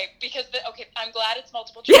 Because I'm glad it's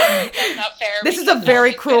multiple choice. That's not fair. This is a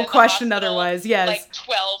very cruel question otherwise, yes. Like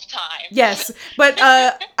 12 times. Yes, but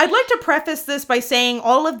I'd like to preface this by saying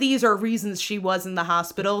all of these are reasons she was in the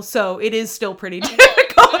hospital, so it is still pretty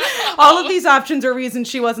difficult. All of these options are reasons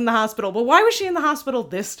she was in the hospital, but why was she in the hospital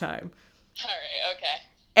this time? All right, okay.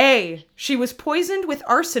 A, she was poisoned with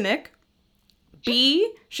arsenic.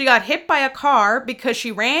 B, she got hit by a car because she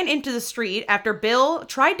ran into the street after Bill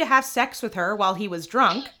tried to have sex with her while he was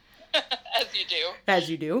drunk. As you do. As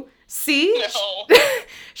you do. C, no.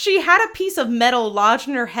 She had a piece of metal lodged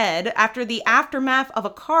in her head after the aftermath of a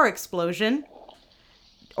car explosion.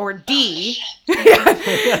 Or D, D,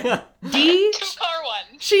 2-car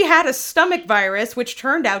ones. She had a stomach virus which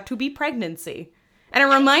turned out to be pregnancy. And a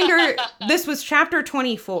reminder, this was chapter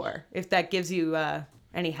 24, if that gives you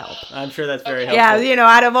any help. I'm sure that's very helpful. Yeah, you know,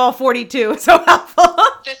 out of all 42, so helpful.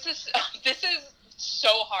 This is so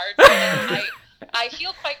hard. I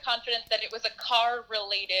feel quite confident that it was a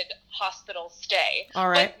car-related hospital stay. All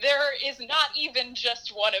right. But there is not even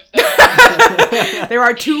just one of those. There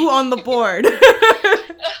are 2 on the board.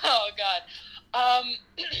 Oh, God. I'm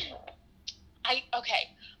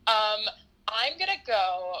going to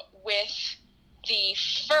go with the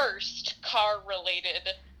first car-related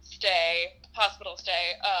hospital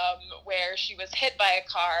stay, where she was hit by a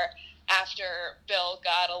car after Bill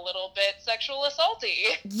got a little bit sexual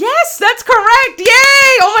assaulty. Yes, that's correct. Yay!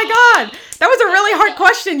 Oh my God. That was a really hard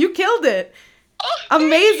question. You killed it. Oh,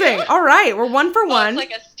 amazing. All right, we're 1 for 1. It's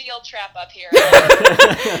like a steel trap up here.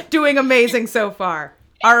 Doing amazing so far.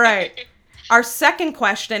 All right. Our second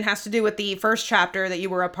question has to do with the first chapter that you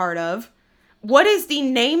were a part of. What is the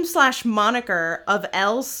name/moniker of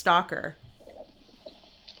Elle's stalker?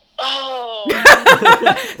 Oh.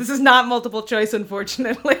 This is not multiple choice,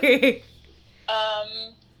 unfortunately.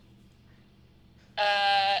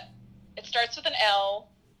 It starts with an L.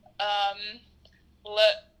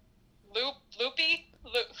 Loopy?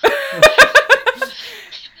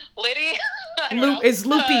 Liddy? Is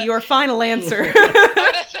Loopy your final answer?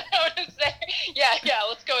 I would say, yeah,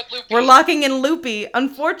 let's go with Loopy. We're locking in Loopy.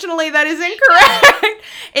 Unfortunately, that is incorrect.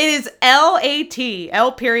 It is L-A-T.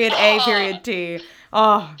 L.A.T.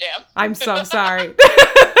 Oh, damn. I'm so sorry.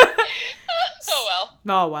 Oh, well.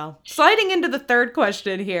 Oh, well. Sliding into the third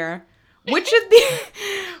question here. Which of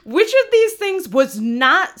these things was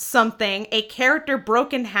not something a character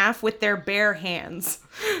broke in half with their bare hands?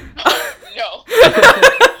 No.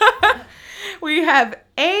 We have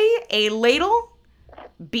A ladle,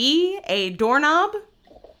 B, a doorknob,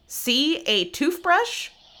 C, a toothbrush,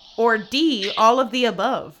 or D, all of the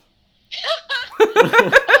above.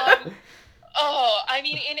 I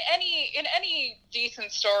mean, in any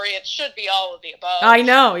decent story, it should be all of the above. I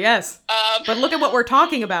know, yes. But look at what we're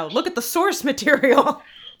talking about. Look at the source material.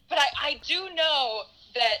 But I do know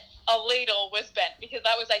that a ladle was bent, because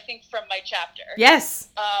that was, I think, from my chapter. Yes.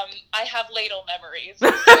 I have ladle memories. So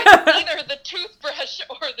it's either the toothbrush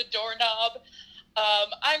or the doorknob.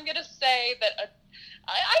 I'm going to say that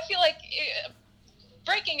I feel like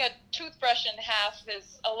breaking a toothbrush in half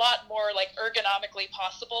is a lot more like ergonomically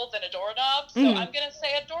possible than a doorknob. So I'm going to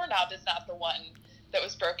say a doorknob is not the one that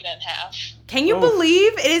was broken in half. Can you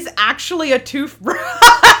believe it is actually a toothbrush?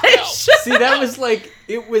 No. See, that was like,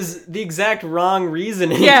 it was the exact wrong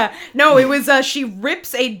reasoning. Yeah. No, it was, she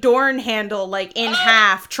rips a door handle, like, in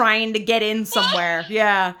half, trying to get in somewhere.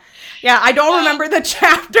 Yeah. Yeah, I don't remember the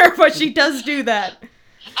chapter, but she does do that.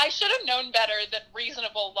 I should have known better that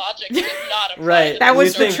reasonable logic does not apply. Right. That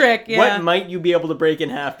was the trick, yeah. What might you be able to break in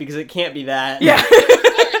half? Because it can't be that. Yeah.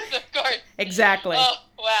 Of course. Exactly. Oh,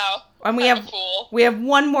 wow. And we have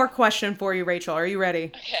one more question for you, Rachel. Are you ready?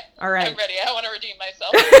 Okay. All right. I'm ready. I want to redeem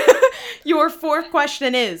myself. Your fourth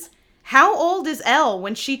question is, how old is Elle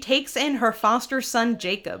when she takes in her foster son,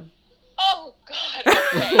 Jacob? Oh, God.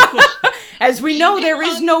 Okay. As we know, there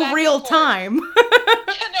is no real time.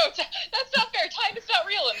 Yeah, no, that's not fair. Time is not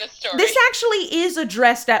real in this story. This actually is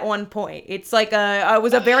addressed at one point. It's like it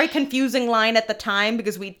was a very confusing line at the time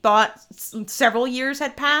because we thought several years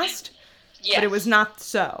had passed, yes. But it was not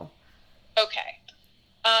so. Okay.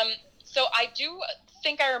 So I do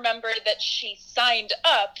think I remember that she signed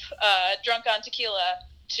up, drunk on tequila,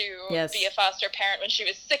 to be a foster parent when she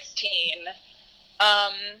was 16.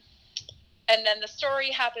 And then the story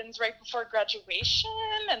happens right before graduation,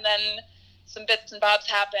 and then some bits and bobs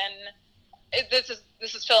happen. This is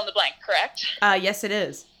fill in the blank, correct? Yes, it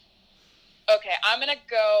is. Okay, I'm gonna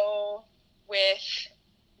go with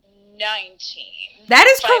 19. That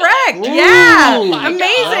is correct. Ooh, yeah.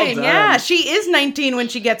 Amazing. Well yeah. She is 19 when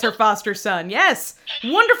she gets her foster son. Yes.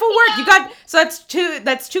 Wonderful work. You got, so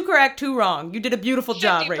that's two correct, 2 wrong. You did a beautiful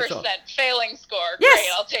job, Rachel. 50% failing score. Yes. Great,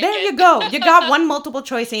 I'll take there it. you go. You got 1 multiple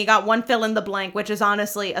choice and you got 1 fill in the blank, which is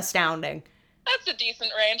honestly astounding. That's a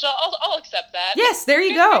decent range. I'll accept that. Yes, there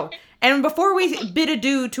you go. And before we bid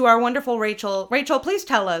adieu to our wonderful Rachel, please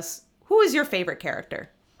tell us, who is your favorite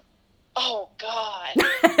character? Oh, God.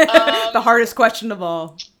 The hardest question of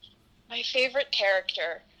all. My favorite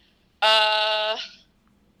character. I'm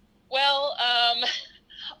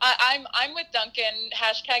with Duncan.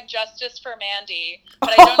 # justice for Mandy.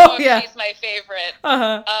 But I don't know if she's my favorite.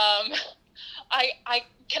 Uh-huh.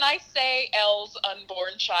 Can I say Elle's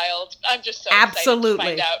unborn child? I'm just so Absolutely.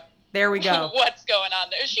 excited to find out. There we go. What's going on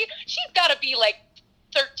there? She's got to be like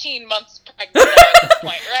 13 months pregnant at this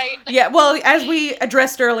point, right? Yeah, well, as we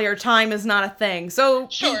addressed earlier, time is not a thing. So,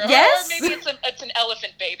 sure. yes. Or maybe it's an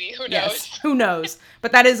elephant baby. Who knows? Yes, who knows?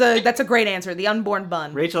 But that's a great answer. The unborn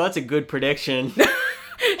bun. Rachel, that's a good prediction.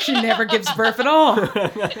 She never gives birth at all.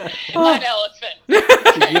 An elephant.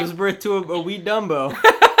 She gives birth to a wee Dumbo.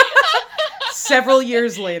 Several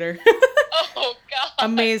years later. Oh, God.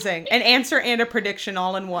 Amazing. An answer and a prediction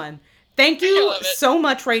all in one. Thank you so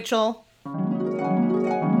much, Rachel.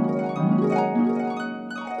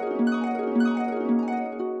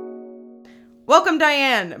 Welcome,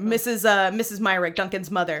 Diane, Mrs. Myrick,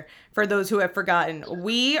 Duncan's mother, for those who have forgotten.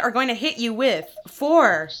 We are going to hit you with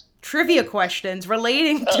 4 trivia questions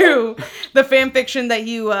relating to the fan fiction that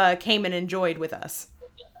you came and enjoyed with us.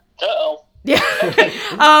 Uh-oh. Yeah.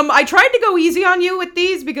 I tried to go easy on you with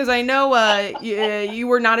these because I know you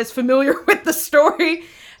were not as familiar with the story.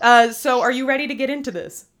 So are you ready to get into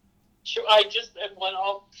this? Sure.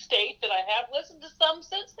 I'll state that I have listened to some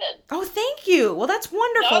since then. Oh, thank you. Well, that's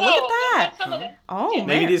wonderful. Look at that. Oh, man.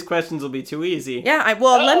 Maybe these questions will be too easy. Yeah,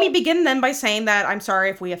 let me begin then by saying that I'm sorry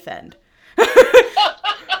if we offend. No,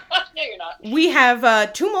 you're not. We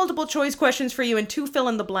have 2 multiple choice questions for you and 2 fill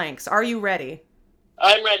in the blanks. Are you ready?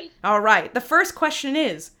 I'm ready. All right. The first question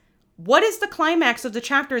is, what is the climax of the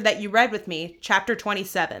chapter that you read with me, chapter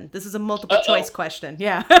 27? This is a multiple choice question.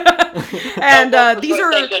 Yeah. And these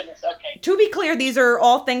are, to be clear, these are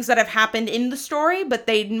all things that have happened in the story, but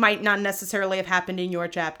they might not necessarily have happened in your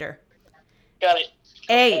chapter. Got it.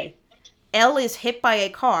 A, Elle is hit by a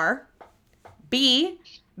car. B,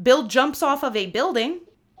 Bill jumps off of a building.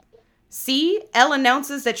 C, Elle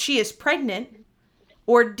announces that she is pregnant.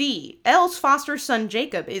 Or D, Elle's foster son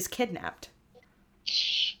Jacob is kidnapped.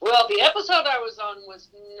 Well, the episode I was on was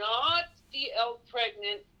not the Elle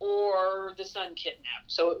pregnant or the son kidnapped.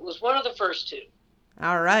 So it was one of the first 2.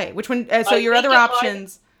 All right. Which one? So your other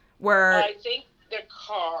options were... I think the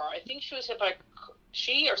car. I think she was hit by...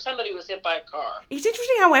 She or somebody was hit by a car. It's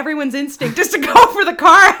interesting how everyone's instinct is to go for the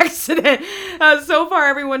car accident. So far,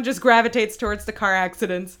 everyone just gravitates towards the car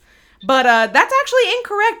accidents. But that's actually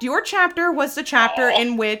incorrect. Your chapter was the chapter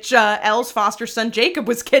in which Elle's foster son Jacob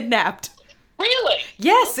was kidnapped. Really?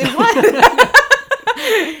 Yes, it was.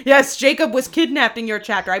 Yes, Jacob was kidnapped in your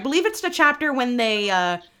chapter. I believe it's the chapter when they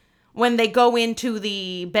go into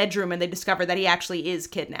the bedroom and they discover that he actually is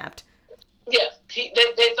kidnapped. Yeah,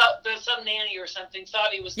 they thought some nanny or something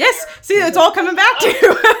thought he was Yes, there. see, it's all coming back to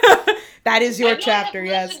you. That is your chapter,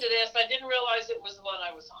 yes. I listened to this. I didn't realize it was the one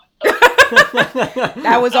I was on.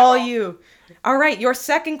 That was all you. All right, your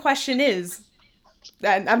second question is,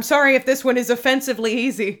 and I'm sorry if this one is offensively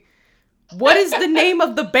easy, what is the name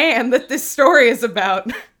of the band that this story is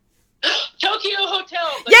about? Tokyo Hotel.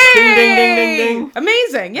 Yay! Ding, ding, ding, ding, ding.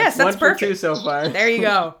 Amazing. Yes, that's perfect. 1 for 2 so far. There you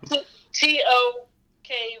go. Tokyo?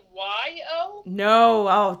 No.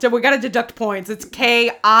 Oh, so we got to deduct points. It's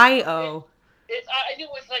K-I-O. I knew it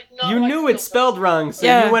was like not. You knew it spelled wrong, so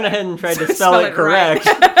Yeah. you went ahead and tried to spell it correct.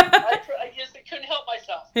 I just couldn't help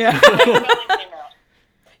myself. Yeah. Spelling came out.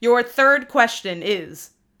 Your third question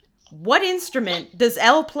is, what instrument does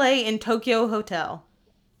Elle play in Tokyo Hotel?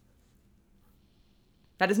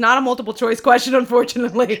 That is not a multiple choice question,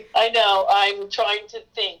 unfortunately. I know. I'm trying to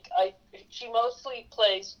think. She mostly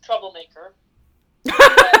plays Troublemaker.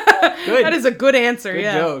 Good. That is a good answer, Good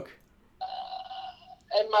yeah. joke.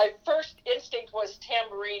 And my first instinct was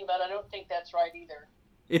tambourine, but I don't think that's right either.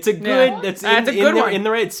 It's a good. Yeah. That's That's a good one. in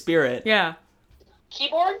the right spirit. Yeah.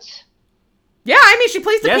 Keyboards? Yeah, I mean, she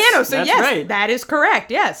plays the Yes, piano, so that's yes, right. that is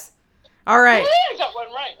correct, yes. All right. I got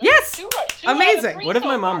one right. Yes! Two right. Two Amazing. out of three What if so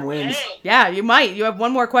my mom far. wins? Dang. Yeah, you might. You have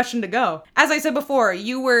one more question to go. As I said before,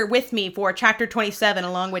 you were with me for chapter 27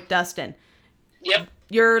 along with Dustin. Yep.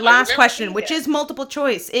 Your last remember question, seeing which that. is multiple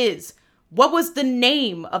choice, is what was the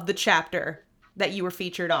name of the chapter that you were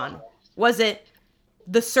featured on? Was it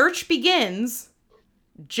The Search Begins,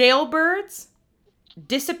 Jailbirds,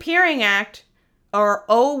 Disappearing Act, or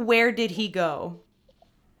Oh, Where Did He Go?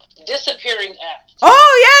 Disappearing Act.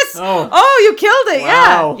 Oh, yes! Oh, you killed it,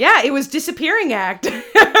 wow. Yeah, it was Disappearing Act.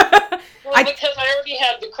 Well, because I already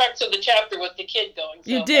had the crux of the chapter with the kid going.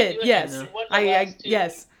 So you did, yes.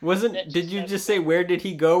 Yes. Did you just say Where Did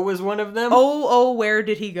He Go was one of them? Oh, Where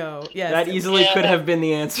Did He Go? Yes. That easily could have been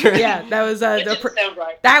the answer. Yeah, that was that didn't sound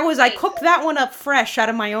right. That was, I cooked that one up fresh out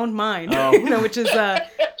of my own mind. Which is,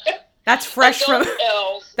 that's fresh from,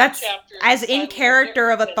 that's as in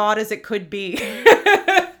character of a thought as it could be.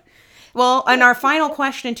 Well, and our final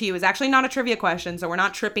question to you is actually not a trivia question, so we're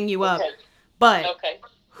not tripping you up. But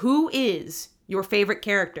who is your favorite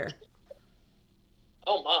character?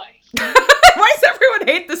 Oh my. Why does everyone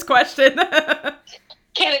hate this question?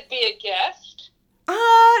 Can it be a guest?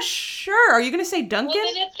 Sure. Are you going to say Duncan?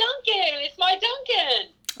 Well, then it's Duncan. It's my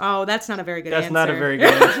Duncan. Oh, that's not a very good answer. That's not a very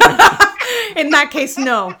good answer. In that case,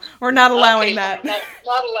 no. We're not allowing that. Not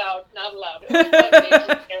allowed. Not allowed. It was my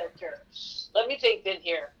favorite character. Let me think then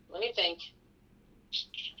here. Let me think.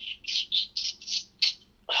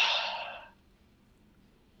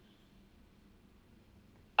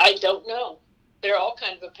 I don't know. They're all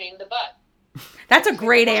kind of a pain in the butt. That's a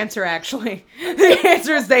great answer, actually. The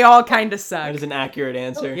answer is they all kind of suck. That is an accurate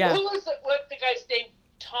answer. Yeah. Who was what the guy's name?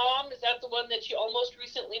 Tom? Is that the one that you almost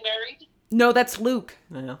recently married? No, that's Luke.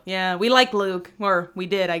 Yeah, we like Luke. Or we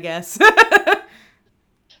did, I guess. Okay,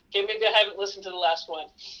 maybe I haven't listened to the last one.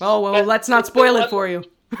 Oh, well, let's not spoil it for you.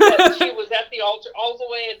 That she was at the altar, all the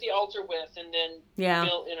way at the altar with, and then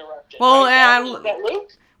Bill interrupted. Well, is that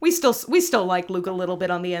Luke? We still like Luke a little bit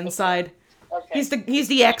on the inside. Okay. He's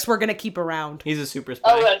the ex we're gonna keep around. He's a super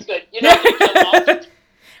spy. Oh, that's good. You know, you kill him off.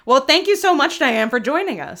 Well, thank you so much, Diane, for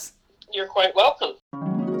joining us. You're quite welcome.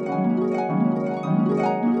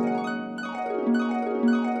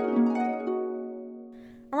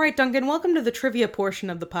 All right, Duncan, welcome to the trivia portion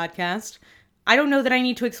of the podcast. I don't know that I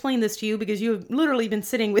need to explain this to you because you have literally been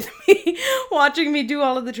sitting with me, watching me do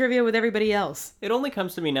all of the trivia with everybody else. It only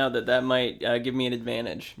comes to me now that might give me an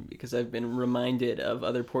advantage because I've been reminded of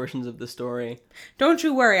other portions of the story. Don't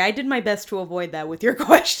you worry. I did my best to avoid that with your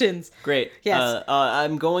questions. Great. Yes.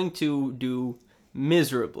 I'm going to do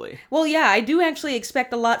miserably. Well, yeah, I do actually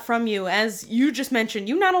expect a lot from you. As you just mentioned,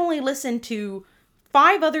 you not only listen to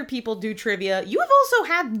 5 other people do trivia, you have also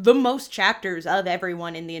had the most chapters of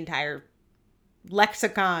everyone in the entire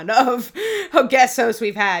lexicon of guest hosts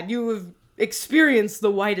we've had. You have experienced the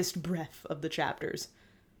widest breadth of the chapters.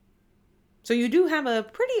 So you do have a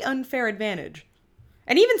pretty unfair advantage.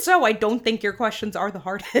 And even so, I don't think your questions are the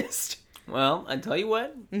hardest. Well, I tell you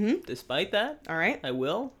what, despite that, all right, I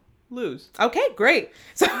will lose. Okay, great.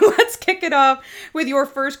 So let's kick it off with your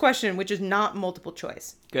first question, which is not multiple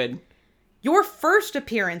choice. Good. Your first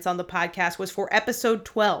appearance on the podcast was for episode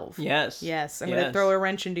 12. Yes. I'm going to throw a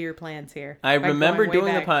wrench into your plans here. I remember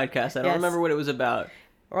doing the podcast. I don't remember what it was about.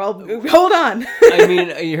 Well, hold on. I mean,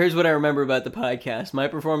 here's what I remember about the podcast. My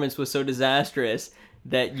performance was so disastrous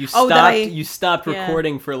that you stopped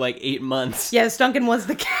recording for like 8 months. Yes, Duncan was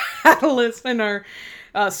the catalyst in our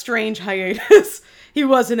strange hiatus. He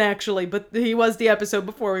wasn't actually, but he was the episode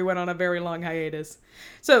before we went on a very long hiatus.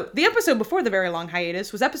 So, the episode before the very long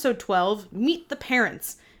hiatus was episode 12, Meet the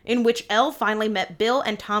Parents, in which Elle finally met Bill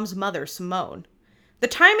and Tom's mother, Simone. The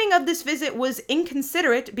timing of this visit was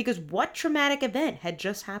inconsiderate because what traumatic event had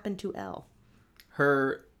just happened to Elle?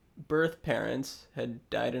 Her birth parents had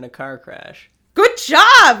died in a car crash. Good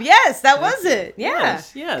job! Yes, that was it. Yeah.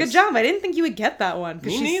 Yes. Good job. I didn't think you would get that one.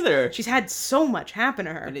 Me neither. She's had so much happen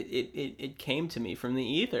to her. But it came to me from the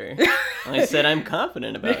ether. I said I'm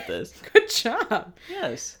confident about this. Good job.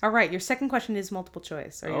 Yes. All right, your second question is multiple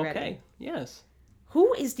choice. Are you ready? Okay. Yes.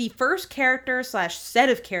 Who is the first character / set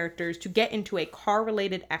of characters to get into a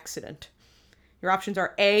car-related accident? Your options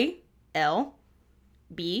are A, Elle,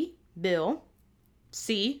 B, Bill,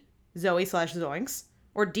 C, Zoe / Zoinks,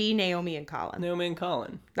 or D, Naomi and Colin? Naomi and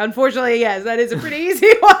Colin. Unfortunately, yes, that is a pretty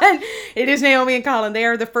easy one. It is Naomi and Colin. They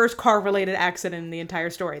are the first car-related accident in the entire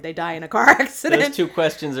story. They die in a car accident. Those 2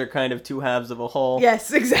 questions are kind of 2 halves of a whole.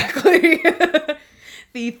 Yes, exactly.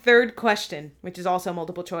 The third question, which is also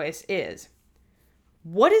multiple choice, is...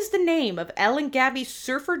 What is the name of Elle and Gabby's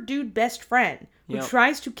surfer dude best friend who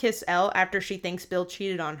tries to kiss Elle after she thinks Bill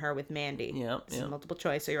cheated on her with Mandy? It's multiple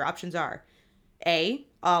choice, so your options are A,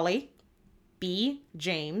 Ollie, B,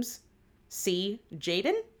 James, C,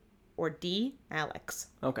 Jaden, or D, Alex.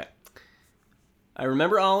 Okay. I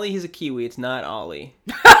remember Ollie, he's a Kiwi. It's not Ollie.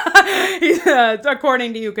 He's,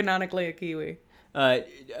 according to you, canonically a Kiwi.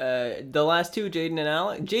 The last two, Jaden and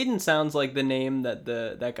Alex. Jaden sounds like the name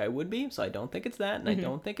that guy would be, so I don't think it's that, and I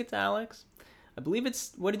don't think it's Alex. I believe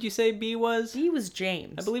it's, what did you say B was? B was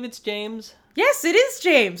James. I believe it's James. Yes, it is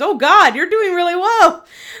James. Oh, God, you're doing really well.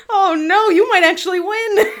 Oh, no, you might actually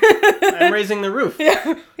win. I'm raising the roof.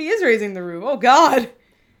 Yeah, he is raising the roof. Oh, God.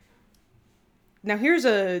 Now, here's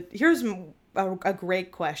a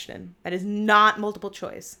great question that is not multiple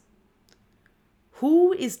choice.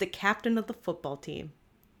 Who is the captain of the football team?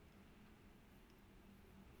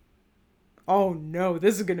 Oh, no,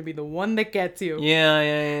 this is going to be the one that gets you.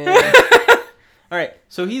 Yeah. All right,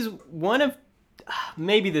 so he's one of...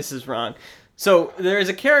 Maybe this is wrong. So there is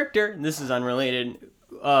a character, and this is unrelated,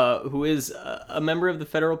 who is a member of the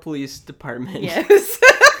Federal Police Department. Yes.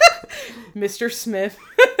 Mr. Smith.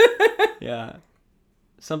 Yeah.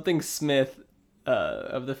 Something Smith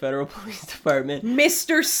of the Federal Police Department.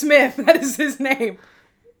 Mr. Smith, that is his name.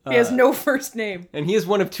 He has no first name. And he is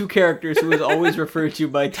one of two characters who is always referred to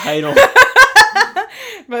by title.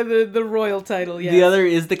 By the royal title, yes. The other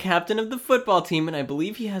is the captain of the football team, and I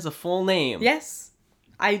believe he has a full name. Yes.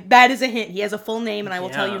 That is a hint. He has a full name, and I will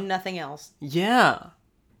tell you nothing else. Yeah.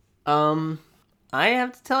 I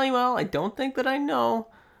have to tell you all, I don't think that I know.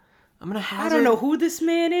 I'm gonna hazard... I don't know who this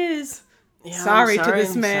man is. Yeah, sorry to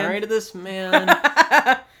this man. Sorry to this man.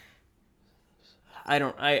 I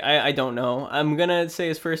don't know. I'm gonna say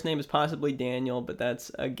his first name is possibly Daniel, but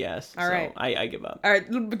that's a guess. All right. I give up. All right.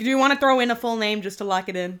 Do you want to throw in a full name just to lock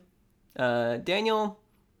it in? Daniel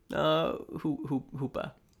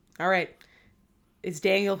Hoopa. All right. It's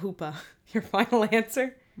Daniel Hoopa. Your final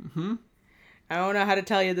answer? Mm-hmm. I don't know how to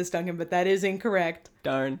tell you this, Duncan, but that is incorrect.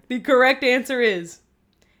 Darn. The correct answer is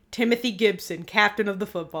Timothy Gibson, captain of the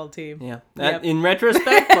football team. Yeah. In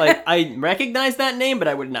retrospect, I recognize that name, but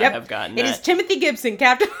I would not have gotten that. It is Timothy Gibson,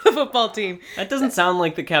 captain of the football team. That doesn't sound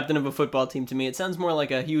like the captain of a football team to me. It sounds more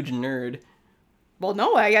like a huge nerd. Well,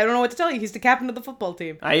 no, I don't know what to tell you. He's the captain of the football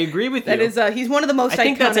team. I agree with you. That is, he's one of the most iconic... I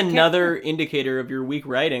think that's another indicator of your weak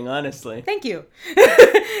writing, honestly. Thank you.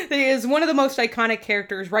 He is one of the most iconic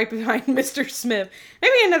characters right behind Mr. Smith.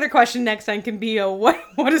 Maybe another question next time can be, what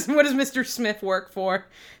does Mr. Smith work for?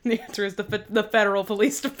 And the answer is the Federal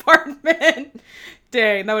Police Department.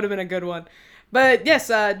 Dang, that would have been a good one. But yes,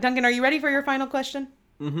 Duncan, are you ready for your final question?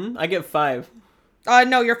 Mm-hmm. I get 5.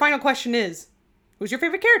 No, your final question is, who's your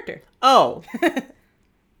favorite character? Oh.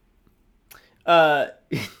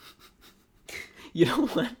 You know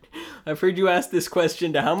what? I've heard you ask this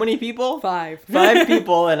question to how many people? 5. 5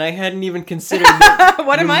 people, and I hadn't even considered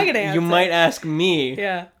what am I going to answer? You might ask me.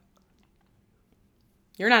 Yeah.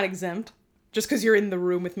 You're not exempt. Just because you're in the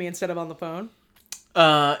room with me instead of on the phone.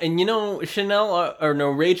 And you know,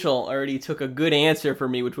 Rachel already took a good answer for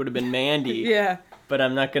me, which would have been Mandy. Yeah. But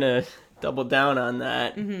I'm not going to double down on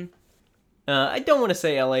that. Mm-hmm. I don't want to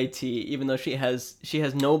say LAT, even though she has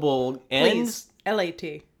noble ends. Please,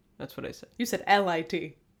 LAT. That's what I said. You said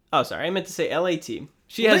LIT. Oh, sorry. I meant to say LAT.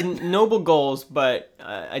 She has noble goals, but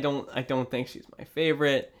I don't think she's my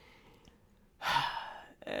favorite.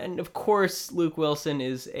 And of course, Luke Wilson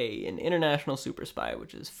is an international super spy,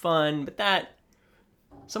 which is fun. But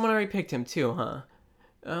someone already picked him too, huh?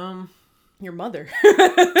 Your mother.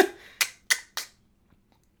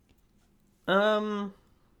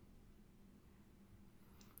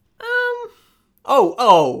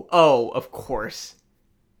 Oh, of course.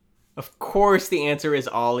 Of course the answer is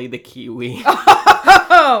Ollie the Kiwi.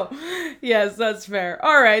 Oh, yes, that's fair.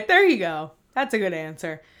 All right, there you go. That's a good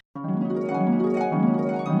answer.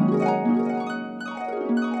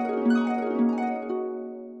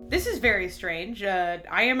 This is very strange. I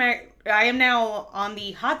am now on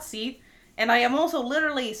the hot seat, and I am also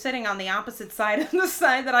literally sitting on the opposite side of the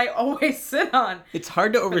side that I always sit on. It's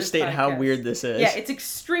hard to overstate how weird this is. Yeah, it's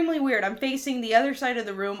extremely weird. I'm facing the other side of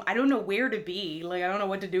the room. I don't know where to be. I don't know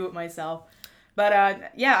what to do with myself. But,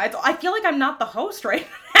 I feel like I'm not the host right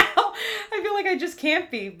now. I feel like I just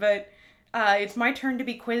can't be. But it's my turn to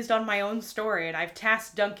be quizzed on my own story, and I've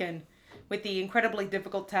tasked Duncan with the incredibly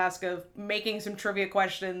difficult task of making some trivia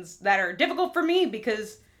questions that are difficult for me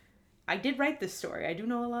because I did write this story. I do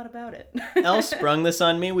know a lot about it. Elle sprung this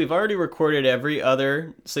on me. We've already recorded every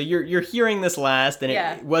other... So you're hearing this last, and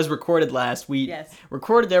it was recorded last. We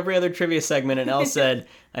recorded every other trivia segment, and Elle said,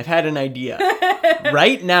 I've had an idea.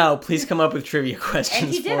 Right now, please come up with trivia questions for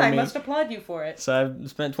me. And he did. I must applaud you for it. So I've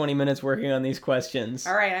spent 20 minutes working on these questions.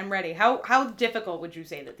 All right, I'm ready. How difficult would you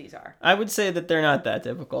say that these are? I would say that they're not that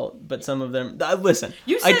difficult, but some of them... Listen,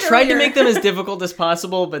 I tried to make them as difficult as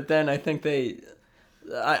possible, but then I think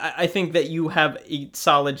I think that you have a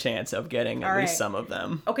solid chance of getting at least some of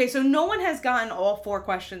them. Okay, so no one has gotten all 4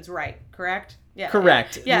 questions right, correct? Yeah.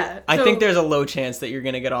 Correct. Yeah. I think there's a low chance that you're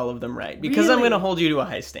going to get all of them right because I'm going to hold you to a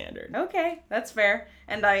high standard. Okay, that's fair.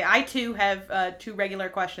 And I too have 2 regular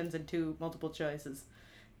questions and 2 multiple choices.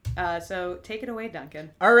 So take it away,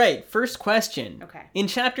 Duncan. All right, first question. Okay. In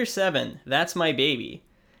Chapter 7, That's My Baby,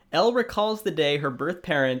 Elle recalls the day her birth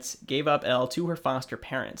parents gave up Elle to her foster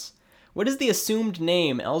parents. What is the assumed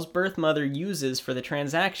name Elle's birth mother uses for the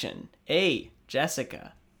transaction? A.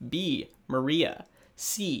 Jessica. B. Maria.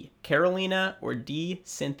 C. Carolina. Or D.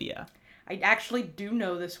 Cynthia? I actually do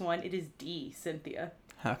know this one. It is D. Cynthia.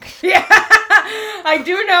 Okay. Yeah, I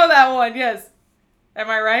do know that one, yes. Am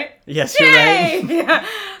I right? Yes, you're right. Yeah.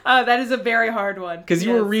 That is a very hard one. Because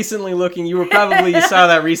you were recently looking, you saw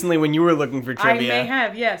that recently when you were looking for trivia. I may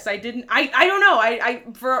have, yes. I didn't, I don't know.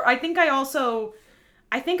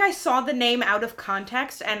 I think I saw the name out of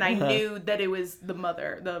context and I knew that it was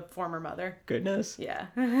the former mother. Goodness. Yeah.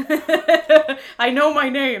 I know my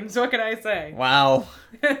names, what can I say? Wow.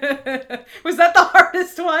 Was that the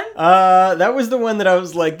hardest one? That was the one that I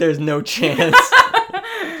was like, there's no chance.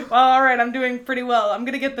 Well, alright, I'm doing pretty well. I'm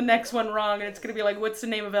gonna get the next one wrong and it's gonna be like, what's the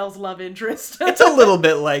name of Elle's love interest? It's a little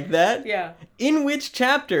bit like that. Yeah. In which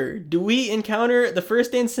chapter do we encounter the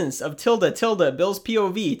first instance of tilde, Bill's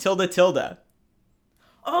POV, tilde?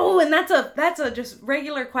 Oh, and that's a just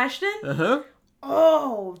regular question? Uh-huh.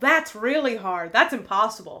 Oh, that's really hard. That's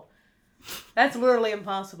impossible. That's literally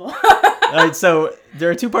impossible. All right, so there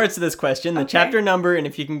are 2 parts to this question. The chapter number, and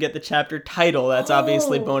if you can get the chapter title, that's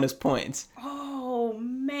obviously bonus points. Oh,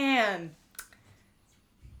 man.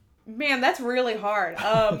 Man, that's really hard.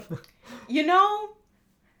 I'm going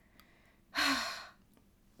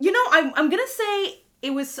to say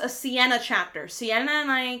it was a Sienna chapter. Sienna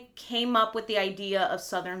and I came up with the idea of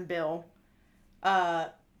Southern Bill.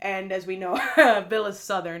 And as we know, Bill is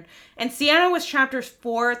Southern. And Sienna was chapters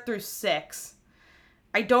 4 through 6.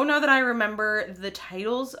 I don't know that I remember the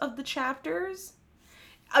titles of the chapters.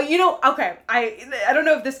 Okay, I don't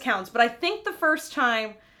know if this counts, but I think the first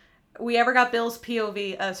time we ever got Bill's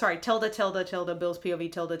POV, tilde, Bill's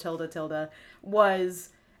POV, tilde, was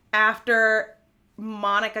after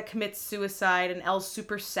Monica commits suicide and Elle's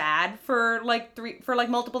super sad for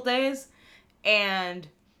multiple days, and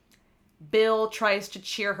Bill tries to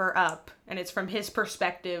cheer her up, and it's from his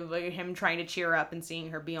perspective, like him trying to cheer her up and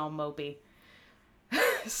seeing her be all mopey.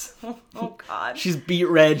 Oh god, she's beet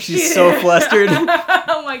red. She's so flustered.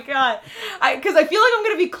 Oh my god, because I feel like I'm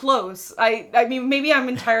gonna be close. I mean, maybe I'm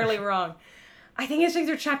entirely wrong. I think it's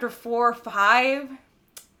either chapter 4 or 5.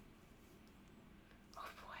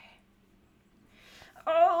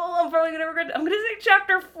 Oh, I'm probably gonna regret. I'm gonna say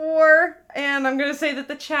chapter 4, and I'm gonna say that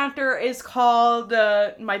the chapter is called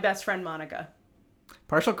My Best Friend Monica.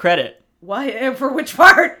 Partial credit. What? For which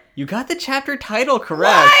part? You got the chapter title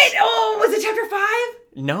correct. What? Oh, was it chapter 5?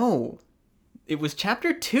 No. It was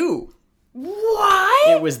chapter 2.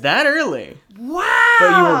 What? It was that early. Wow.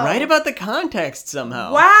 But you were right about the context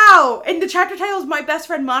somehow. Wow. And the chapter title is My Best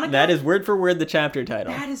Friend Monica? That is word for word the chapter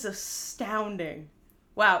title. That is astounding.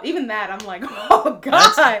 Wow, even that, I'm like, oh,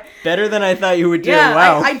 God. That's better than I thought you would do. Yeah,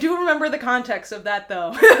 wow. I do remember the context of that,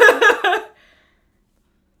 though.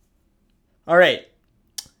 All right.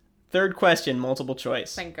 Third question, multiple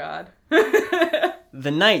choice. Thank God.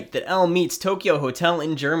 The night that Elle meets Tokyo Hotel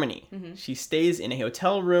in Germany, she stays in a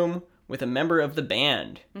hotel room with a member of the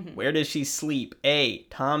band. Where does she sleep? A,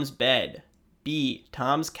 Tom's bed. B,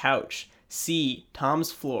 Tom's couch. C,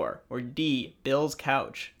 Tom's floor. Or D, Bill's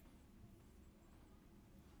couch.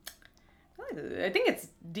 I think it's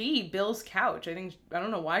D, Bill's couch. I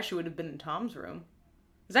don't know why she would have been in Tom's room.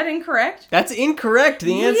 Is that incorrect? That's incorrect.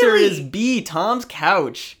 The answer is B, Tom's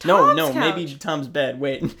couch. Tom's couch. Maybe Tom's bed.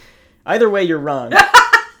 Wait. Either way, you're wrong.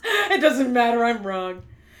 It doesn't matter. I'm wrong.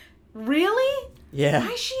 Really? Yeah.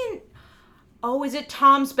 Why is she in... Oh, is it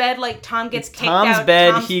Tom's bed? Like Tom gets kicked Tom's out?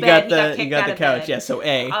 Bed, Tom's he bed, got he the couch. Bed. Yeah, so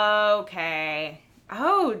A. Okay.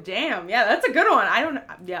 Oh, damn. Yeah, that's a good one. I don't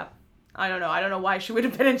know. I don't know why she would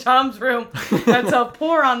have been in Tom's room. That's a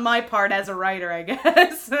poor on my part as a writer, I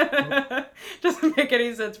guess. Doesn't make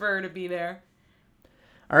any sense for her to be there.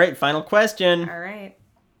 All right, final question. All right.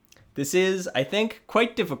 This is, I think,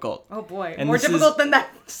 quite difficult. Oh, boy. And more difficult than that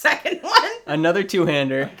second one? Another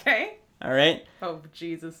two-hander. Okay. All right? Oh,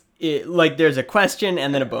 Jesus. There's a question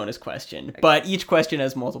and then a bonus question. But each question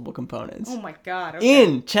has multiple components. Oh, my God. Okay.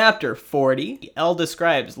 In Chapter 40, Elle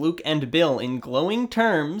describes Luke and Bill in glowing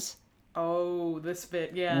terms. Oh, this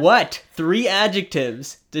bit, yeah. What 3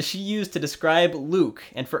 adjectives does she use to describe Luke?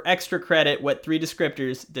 And for extra credit, what 3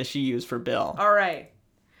 descriptors does she use for Bill? All right.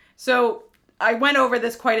 So, I went over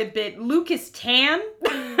this quite a bit. Luke is tan,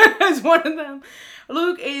 is one of them.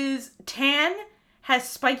 Luke is tan, has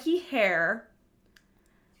spiky hair.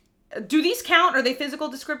 Do these count? Are they physical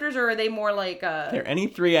descriptors, or are they more like... They're any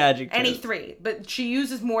 3 adjectives. Any 3. But she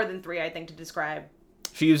uses more than 3, I think, to describe.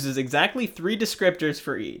 She uses exactly 3 descriptors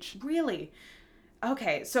for each. Really?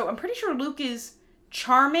 Okay, so I'm pretty sure Luke is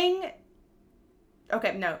charming.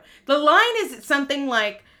 Okay, no. The line is something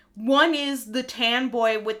like, one is the tan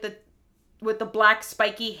boy with the black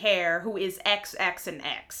spiky hair who is X, X, and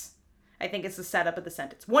X. I think it's the setup of the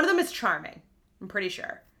sentence. One of them is charming. I'm pretty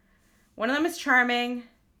sure. One of them is charming.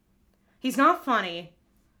 He's not funny.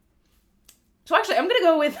 So actually, I'm going to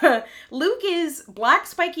go with Luke is black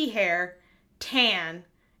spiky hair, tan,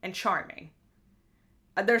 and charming.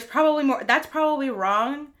 There's probably more. That's probably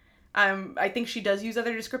wrong. I think she does use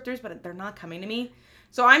other descriptors, but they're not coming to me.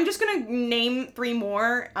 So I'm just going to name 3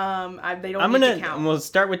 more. They don't need to count. We'll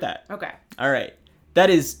start with that. Okay. All right. That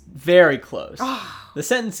is very close. The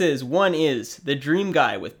sentence is, one is the dream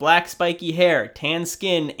guy with black spiky hair, tan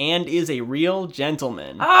skin, and is a real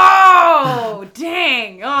gentleman. Oh,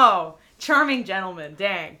 dang. Oh, charming gentleman.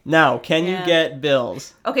 Dang. Now, can you get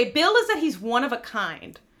Bill's? Okay, Bill is that he's one of a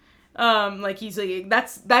kind.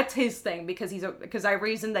 That's his thing because I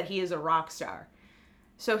reasoned that he is a rock star.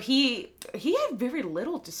 So he had very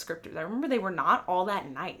little descriptors. I remember they were not all that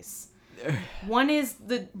nice. One is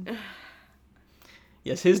the...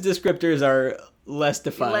 Yes, his descriptors are less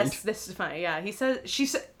defined. Less defined, yeah. She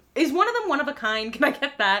said, is one of them one of a kind? Can I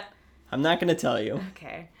get that? I'm not going to tell you.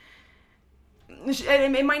 Okay.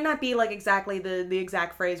 It might not be like exactly the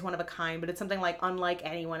exact phrase one of a kind, but it's something like unlike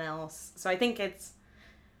anyone else. So I think it's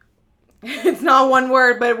not one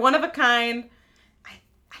word, but one of a kind. I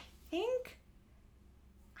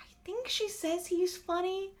think she says he's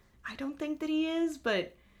funny. I don't think that he is,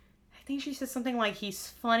 but I think she says something like he's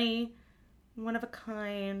funny. One of a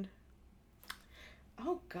kind.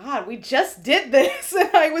 Oh God, we just did this,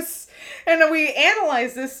 and we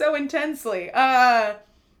analyzed this so intensely. And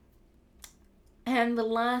the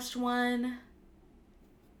last one.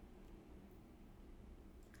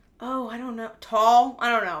 Oh, I don't know. Tall? I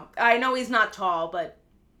don't know. I know he's not tall, but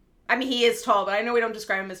I mean he is tall, but I know we don't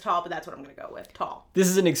describe him as tall, but that's what I'm gonna go with. Tall. This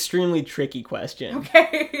is an extremely tricky question.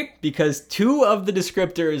 Okay. Because 2 of the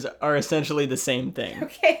descriptors are essentially the same thing.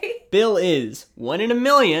 Okay. Bill is 1 in a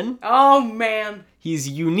million. Oh man. He's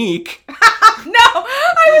unique. No,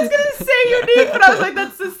 I was going to say unique, but I was like,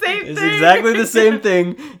 that's the same thing. It's exactly the same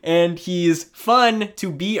thing, and he's fun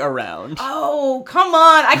to be around. Oh, come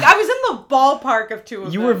on. I was in the ballpark of 2 of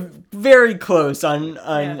them. You were very close on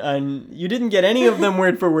you didn't get any of them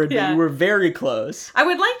word for word, but you were very close. I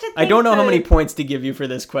would like to think I don't know how many points to give you for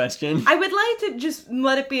this question. I would like to just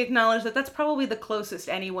let it be acknowledged that that's probably the closest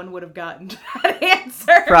anyone would have gotten to that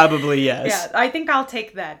answer. Probably, yes. Yeah, I think I'll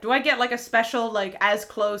take that. Do I get like a special, like, as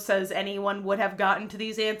close as anyone would have gotten to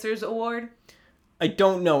these answers award? I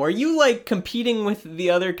don't know. Are you, like, competing with the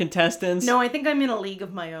other contestants? No, I think I'm in a league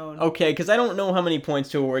of my own. Okay, because I don't know how many points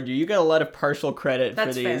to award you. You got a lot of partial credit for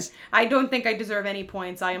these. That's fair. I don't think I deserve any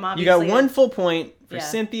points. I am obviously... You got 1 full point for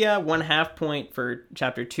Cynthia, 1 half point for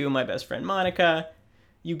Chapter 2, My Best Friend Monica.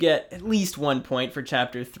 You get at least 1 point for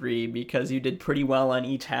Chapter 3 because you did pretty well on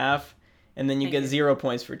each half. And then you get 0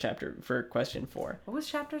 points for question 4. What was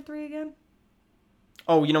Chapter 3 again?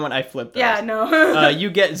 Oh, you know what? I flipped those. Yeah, no. You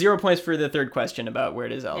get 0 points for the third question about where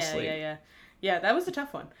does Elle sleep. Yeah, that was a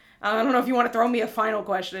tough one. I don't know if you want to throw me a final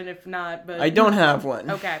question. If not, but... I don't have one.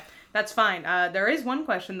 Okay, that's fine. There is one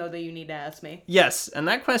question, though, that you need to ask me. Yes, and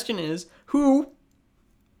that question is, who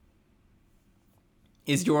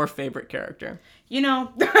is your favorite character? You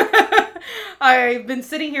know... I've been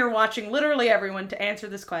sitting here watching literally everyone to answer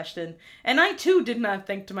this question, and I too did not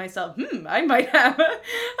think to myself, I might have a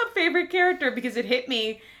favorite character, because it hit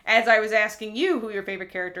me as I was asking you who your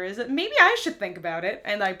favorite character is, that maybe I should think about it,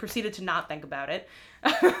 and I proceeded to not think about it.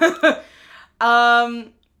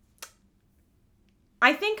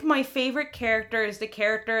 I think my favorite character is the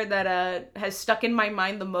character that has stuck in my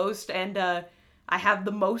mind the most, and I have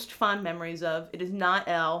the most fond memories of. It is not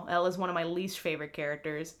Elle. Elle is one of my least favorite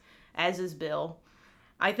characters, as is Bill.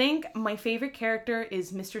 I think my favorite character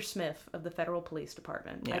is Mr. Smith of the Federal Police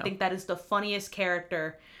Department. Yeah. I think that is the funniest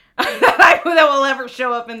character that will ever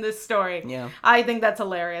show up in this story. Yeah. I think that's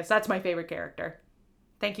hilarious. That's my favorite character.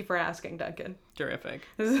 Thank you for asking, Duncan. Terrific.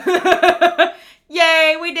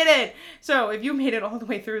 Yay, we did it! So, if you made it all the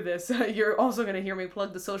way through this, you're also going to hear me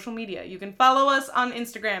plug the social media. You can follow us on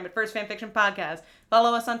Instagram at First Fanfiction Podcast.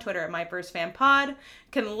 Follow us on Twitter at MyFirstFanPod. You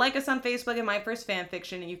can like us on Facebook at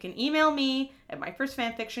MyFirstFanfiction. And you can email me at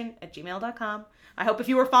MyFirstFanfiction@gmail.com. I hope if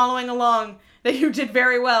you were following along that you did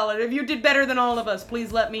very well. And if you did better than all of us,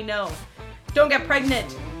 please let me know. Don't get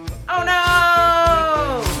pregnant. Oh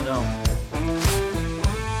no! No.